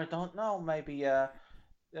don't know. Maybe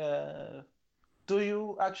do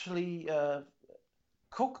you actually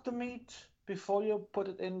cook the meat before you put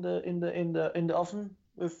it in the oven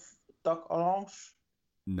with duck orange?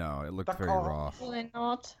 No, it looked very raw.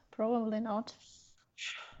 Probably not.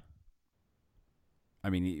 I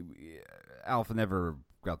mean, Alpha never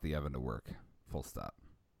got the oven to work. Full stop.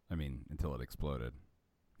 I mean, until it exploded.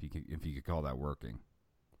 If you could call that working,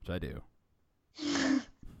 which I do.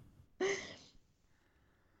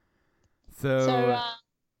 So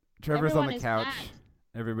Trevor's on the couch. Back.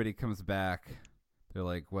 Everybody comes back. They're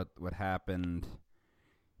like, "What happened?"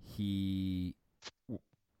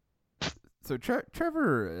 So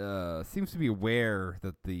Trevor seems to be aware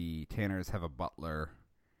that the Tanners have a butler,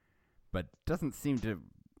 but doesn't seem to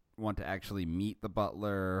want to actually meet the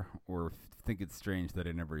butler or think it's strange that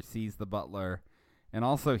he never sees the butler. And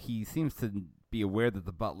also, he seems to be aware that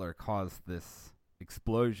the butler caused this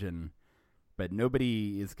explosion, but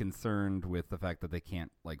nobody is concerned with the fact that they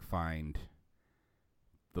can't find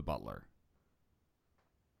the butler.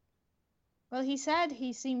 Well, he said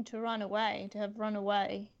he seemed to have run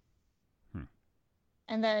away.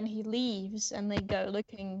 And then he leaves, and they go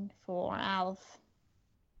looking for Alf.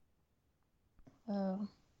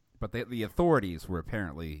 But the authorities were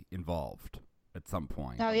apparently involved at some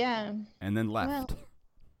point. Oh, yeah. And then left.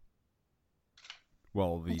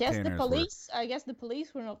 Well, I guess the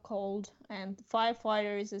police were not called, and the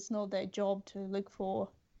firefighters, it's not their job to look for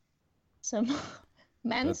some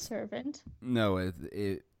manservant. No,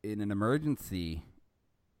 in an emergency,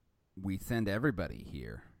 we send everybody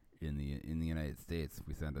here. In the United States,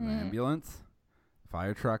 we send an ambulance,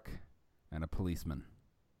 fire truck, and a policeman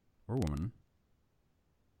or woman.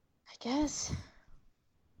 I guess.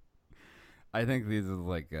 I think this is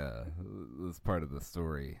this part of the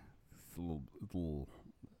story. It's a little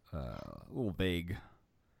vague.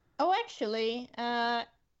 Oh, actually,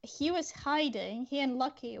 he was hiding. He and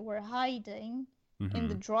Lucky were hiding in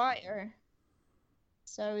the dryer,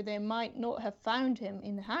 so they might not have found him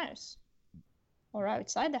in the house. Or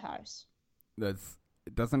outside the house. It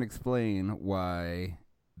doesn't explain why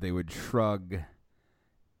they would shrug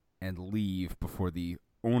and leave before the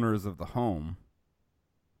owners of the home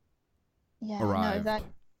arrived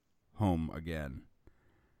home again.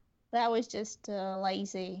 That was just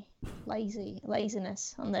laziness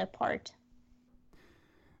on their part.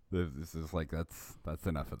 This is that's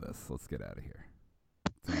enough of this. Let's get out of here.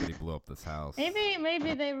 Somebody blew up this house.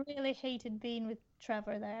 Maybe they really hated being with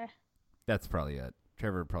Trevor there. That's probably it.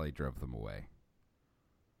 Trevor probably drove them away.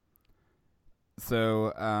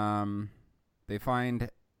 So,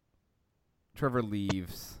 Trevor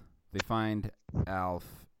leaves. They find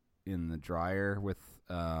Alf in the dryer with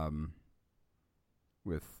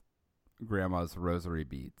Grandma's rosary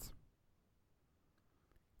beads.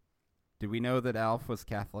 Did we know that Alf was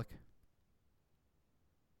Catholic?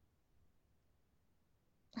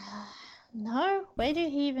 No. Where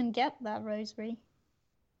did he even get that rosary?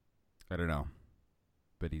 I don't know.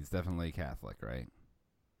 But he's definitely Catholic, right?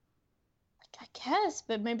 I guess,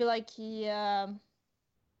 but maybe he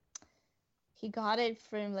got it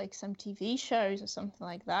from some TV shows or something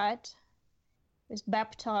like that. He was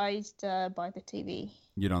baptized by the TV.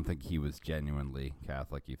 You don't think he was genuinely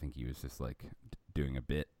Catholic? You think he was just doing a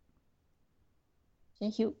bit?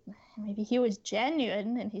 Maybe he was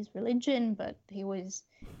genuine in his religion, but he was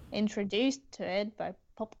introduced to it by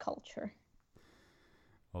pop culture.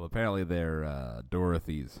 Well, apparently they're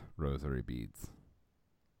Dorothy's rosary beads.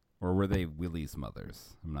 Or were they Willie's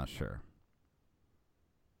mother's? I'm not sure.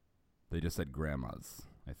 They just said Grandma's,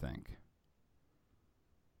 I think.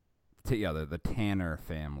 They're the Tanner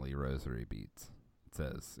family rosary beads, it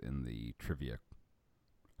says in the trivia.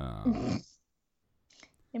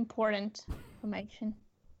 Important information.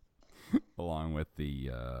 Along with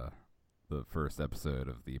the the first episode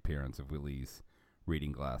of the appearance of Willie's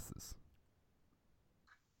reading glasses.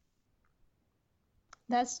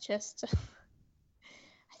 That's just.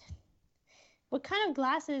 What kind of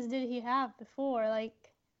glasses did he have before? Like,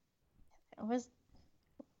 was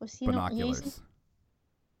he Binoculars.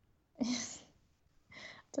 not using?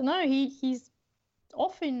 I don't know. He's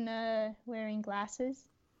often wearing glasses.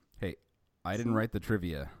 Hey, I didn't write the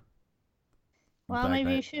trivia. Well,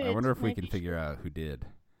 maybe you should. I wonder if we Maybe can you figure out who did.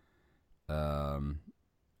 I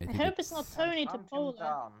hope it's not Tony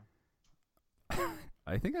Topola.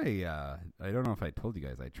 I think I don't know if I told you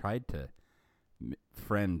guys. I tried to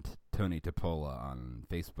friend Tony Topola on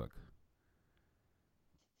Facebook,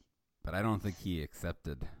 but I don't think he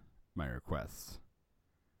accepted my request.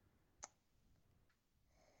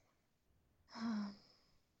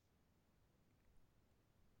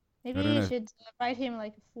 Maybe you should write him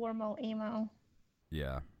like a formal email.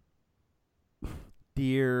 Yeah.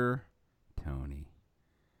 Dear Tony,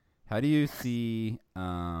 how do you see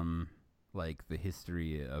like the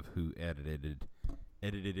history of who edited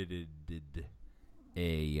a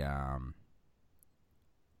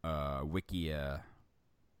Wikia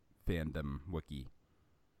fandom wiki?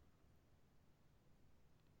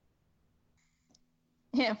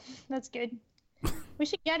 Yeah, that's good. We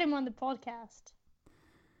should get him on the podcast.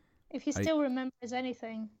 If he still remembers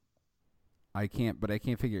anything. I can't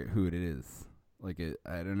figure out who it is. Like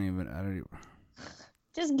I don't even.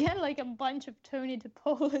 Just get like a bunch of Tony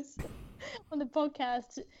Topolas on the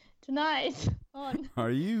podcast tonight. Are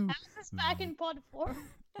you? Alice is back in pod form.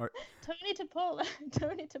 Tony Topola,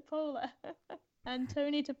 and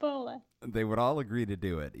Tony Topola. They would all agree to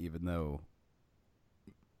do it, even though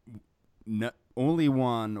only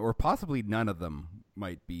one or possibly none of them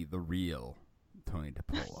might be the real Tony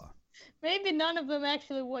Topola. Maybe none of them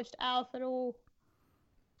actually watched Alf at all.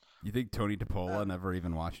 You think Tony Topola never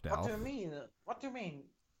even watched Alf? What do you mean?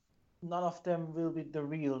 None of them will be the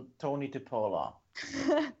real Tony Topola.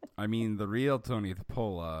 I mean, the real Tony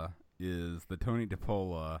Topola is the Tony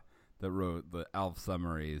Topola that wrote the Alf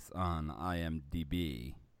summaries on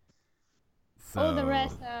IMDb. So, the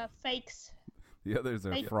rest are fakes. The others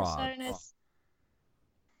are frauds. Personas.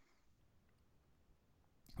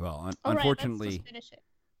 Well, All unfortunately, right, let's just finish it.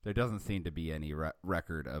 There doesn't seem to be any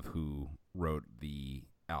record of who wrote the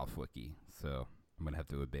Alf Wiki, so I'm going to have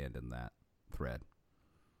to abandon that thread.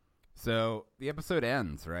 So the episode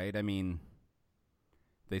ends, right? I mean,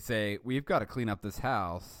 they say, we've got to clean up this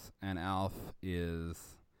house, and Alf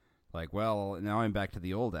is like, well, now I'm back to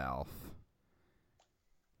the old Alf.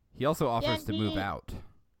 He also offers to move out.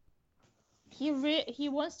 He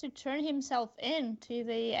wants to turn himself in to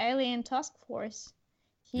the alien task force.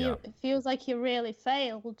 He feels like he really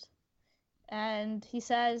failed. And he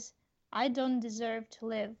says, I don't deserve to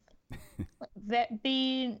live.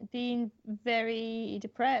 being very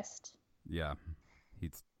depressed. Yeah.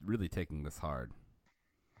 He's really taking this hard.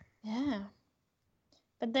 Yeah.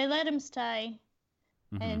 But they let him stay.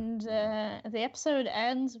 Mm-hmm. And the episode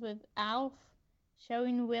ends with Alf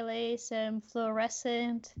showing Willie some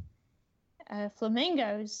fluorescent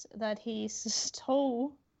flamingos that he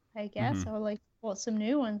stole, I guess, mm-hmm. or like bought some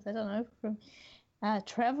new ones, I don't know, from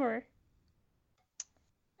Trevor.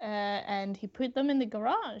 And he put them in the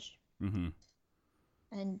garage. Mm-hmm.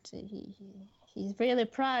 And he's really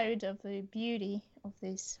proud of the beauty of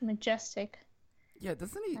this majestic. Yeah,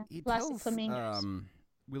 doesn't he? He tells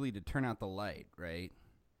Willie to turn out the light, right?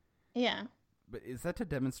 Yeah. But is that to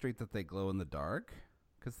demonstrate that they glow in the dark?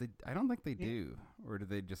 Because I don't think they do. Or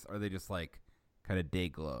are they just like kind of day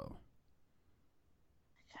glow?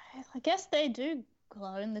 I guess they do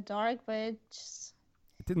glow in the dark, but it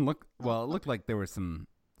didn't look. Well, it looked like there was some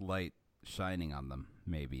light shining on them.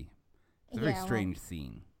 Maybe it's a very strange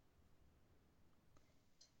scene.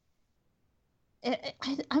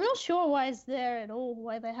 I'm not sure why it's there at all.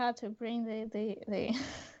 Why they had to bring the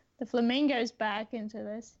flamingos back into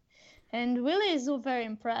this, and Willie is all very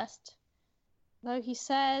impressed. Though he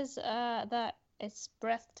says that it's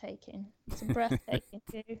breathtaking. It's breathtaking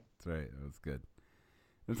too. That's right. That was good.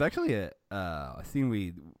 It was actually a scene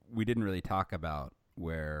we didn't really talk about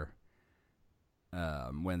where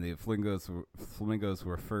when the flamingos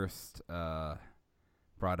were first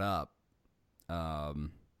brought up,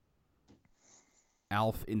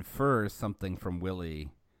 Alf infers something from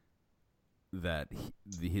Willie that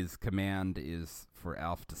his command is for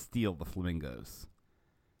Alf to steal the flamingos,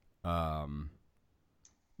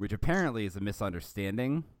 which apparently is a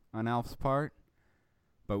misunderstanding on Alf's part.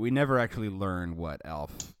 But we never actually learn what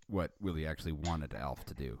Willie actually wanted Alf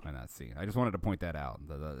to do in that scene. I just wanted to point that out.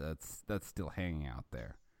 That's still hanging out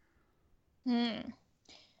there.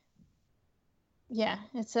 Yeah,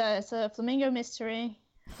 it's a flamingo mystery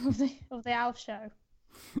of the Alf show.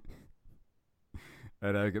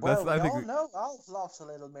 And I Well, we think all know Alf loves a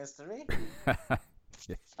little mystery.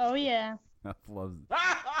 yeah, Oh yeah. Alf loves.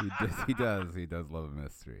 He does. He does love a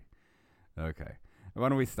mystery. Okay, why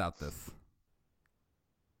don't we stop this?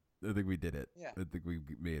 I think we did it. Yeah. I think we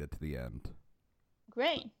made it to the end.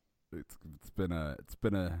 Great. It's been an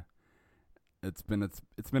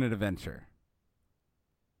adventure.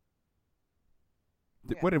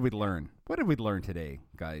 Yeah. What did we learn? What did we learn today,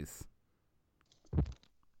 guys?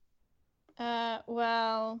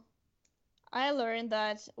 Well, I learned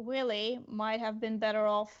that Willie might have been better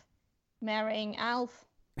off marrying Alf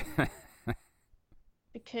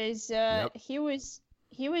because Yep. he was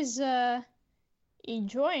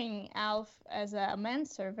enjoying Alf as a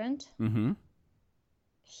manservant. Mm-hmm.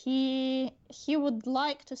 He would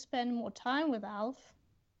like to spend more time with Alf,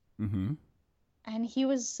 Mm-hmm. and he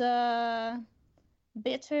was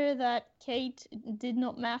bitter that Kate did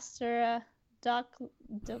not master duck,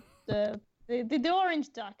 the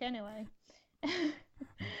orange duck anyway.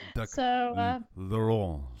 Duck So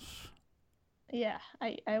l'orange. yeah,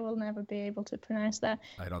 I will never be able to pronounce that.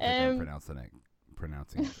 I don't think I'm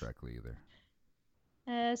pronouncing it correctly either.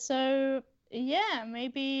 So yeah,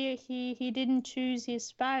 maybe he didn't choose his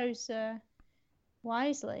spouse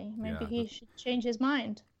wisely. Maybe Yeah, he should change his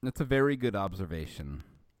mind. That's a very good observation.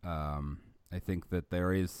 I think that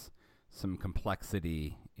there is some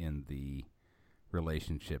complexity in the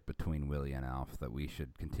relationship between Willie and Alf that we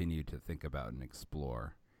should continue to think about and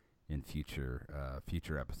explore in future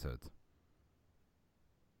episodes.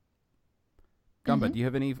 Gumba, do you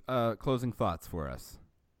have any closing thoughts for us?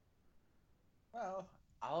 Well,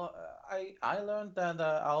 I learned that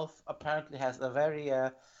Alf apparently has a very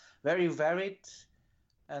varied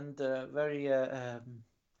and very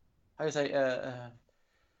how you say a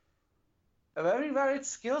very varied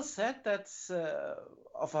skill set that's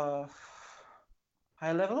of a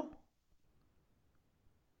high level.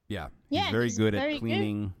 Yeah, Yeah, he's very he's good very at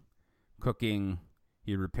cleaning, cooking.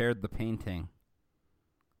 He repaired the painting.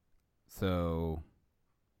 So,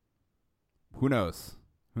 who knows?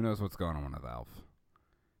 Who knows what's going on with Alf?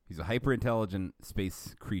 He's a hyper-intelligent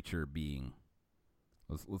space creature being.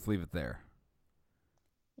 Let's leave it there.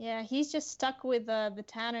 Yeah, he's just stuck with the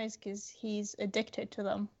Tanners because he's addicted to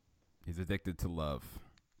them. He's addicted to love.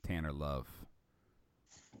 Tanner love.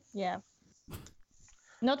 Yeah.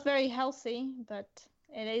 Not very healthy, but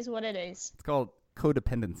it is what it is. It's called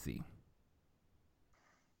codependency.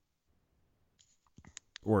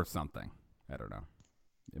 Or something. I don't know.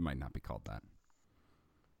 It might not be called that.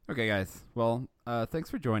 Okay, guys. Well, thanks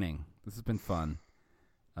for joining. This has been fun.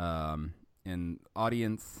 And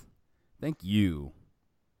audience, thank you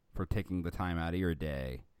for taking the time out of your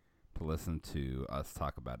day to listen to us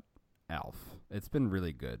talk about Alf. It's been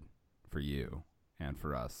really good for you and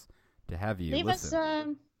for us to have you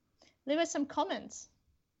listen. Leave us some comments.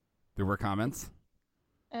 There were comments?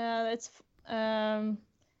 Well,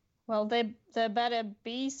 there better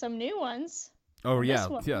be some new ones. Oh yeah,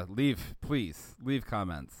 yeah. Leave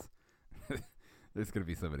comments. There's gonna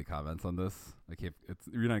be so many comments on this.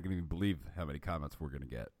 You're not gonna even believe how many comments we're gonna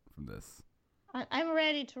get from this. I'm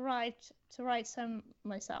ready to write some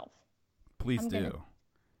myself. Please do.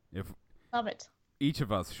 Love it. Each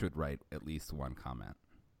of us should write at least one comment.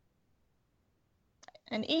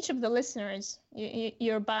 And each of the listeners,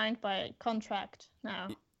 you're bound by contract now.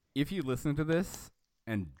 If you listen to this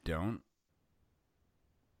and don't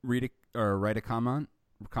read it or write a comment,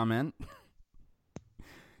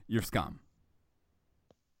 you're scum.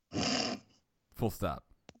 Full stop.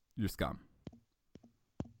 You're scum.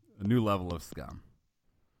 A new level of scum.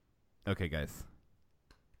 Okay, guys.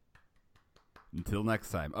 Until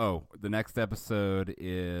next time. Oh, the next episode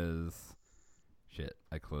is... Shit,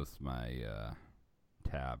 I closed my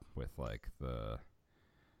tab with the...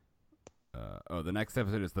 the next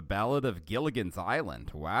episode is The Ballad of Gilligan's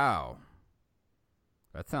Island. Wow.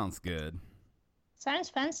 That sounds good. Sounds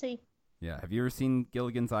fancy. Yeah, have you ever seen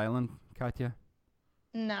Gilligan's Island, Katya?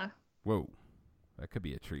 No. Whoa. That could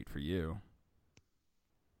be a treat for you.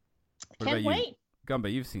 Can't wait.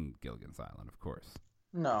 Gumba, you've seen Gilligan's Island, of course.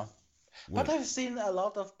 No. What? But I've seen a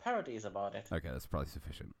lot of parodies about it. Okay, that's probably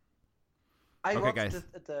sufficient. I guys.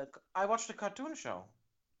 I watched the cartoon show.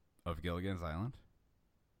 Of Gilligan's Island?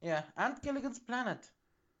 Yeah, and Gilligan's Planet.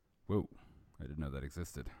 Whoa, I didn't know that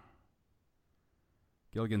existed.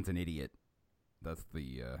 Gilligan's an idiot. That's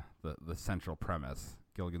the central premise.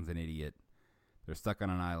 Gilligan's an idiot. They're stuck on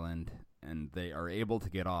an island, and they are able to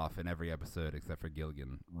get off in every episode except for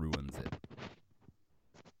Gilligan ruins it.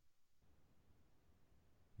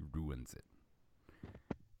 Ruins it.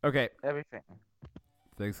 Okay. Everything.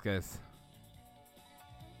 Thanks, guys.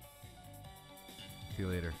 See you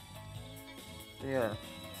later. Yeah.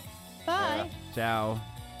 Bye. Ciao.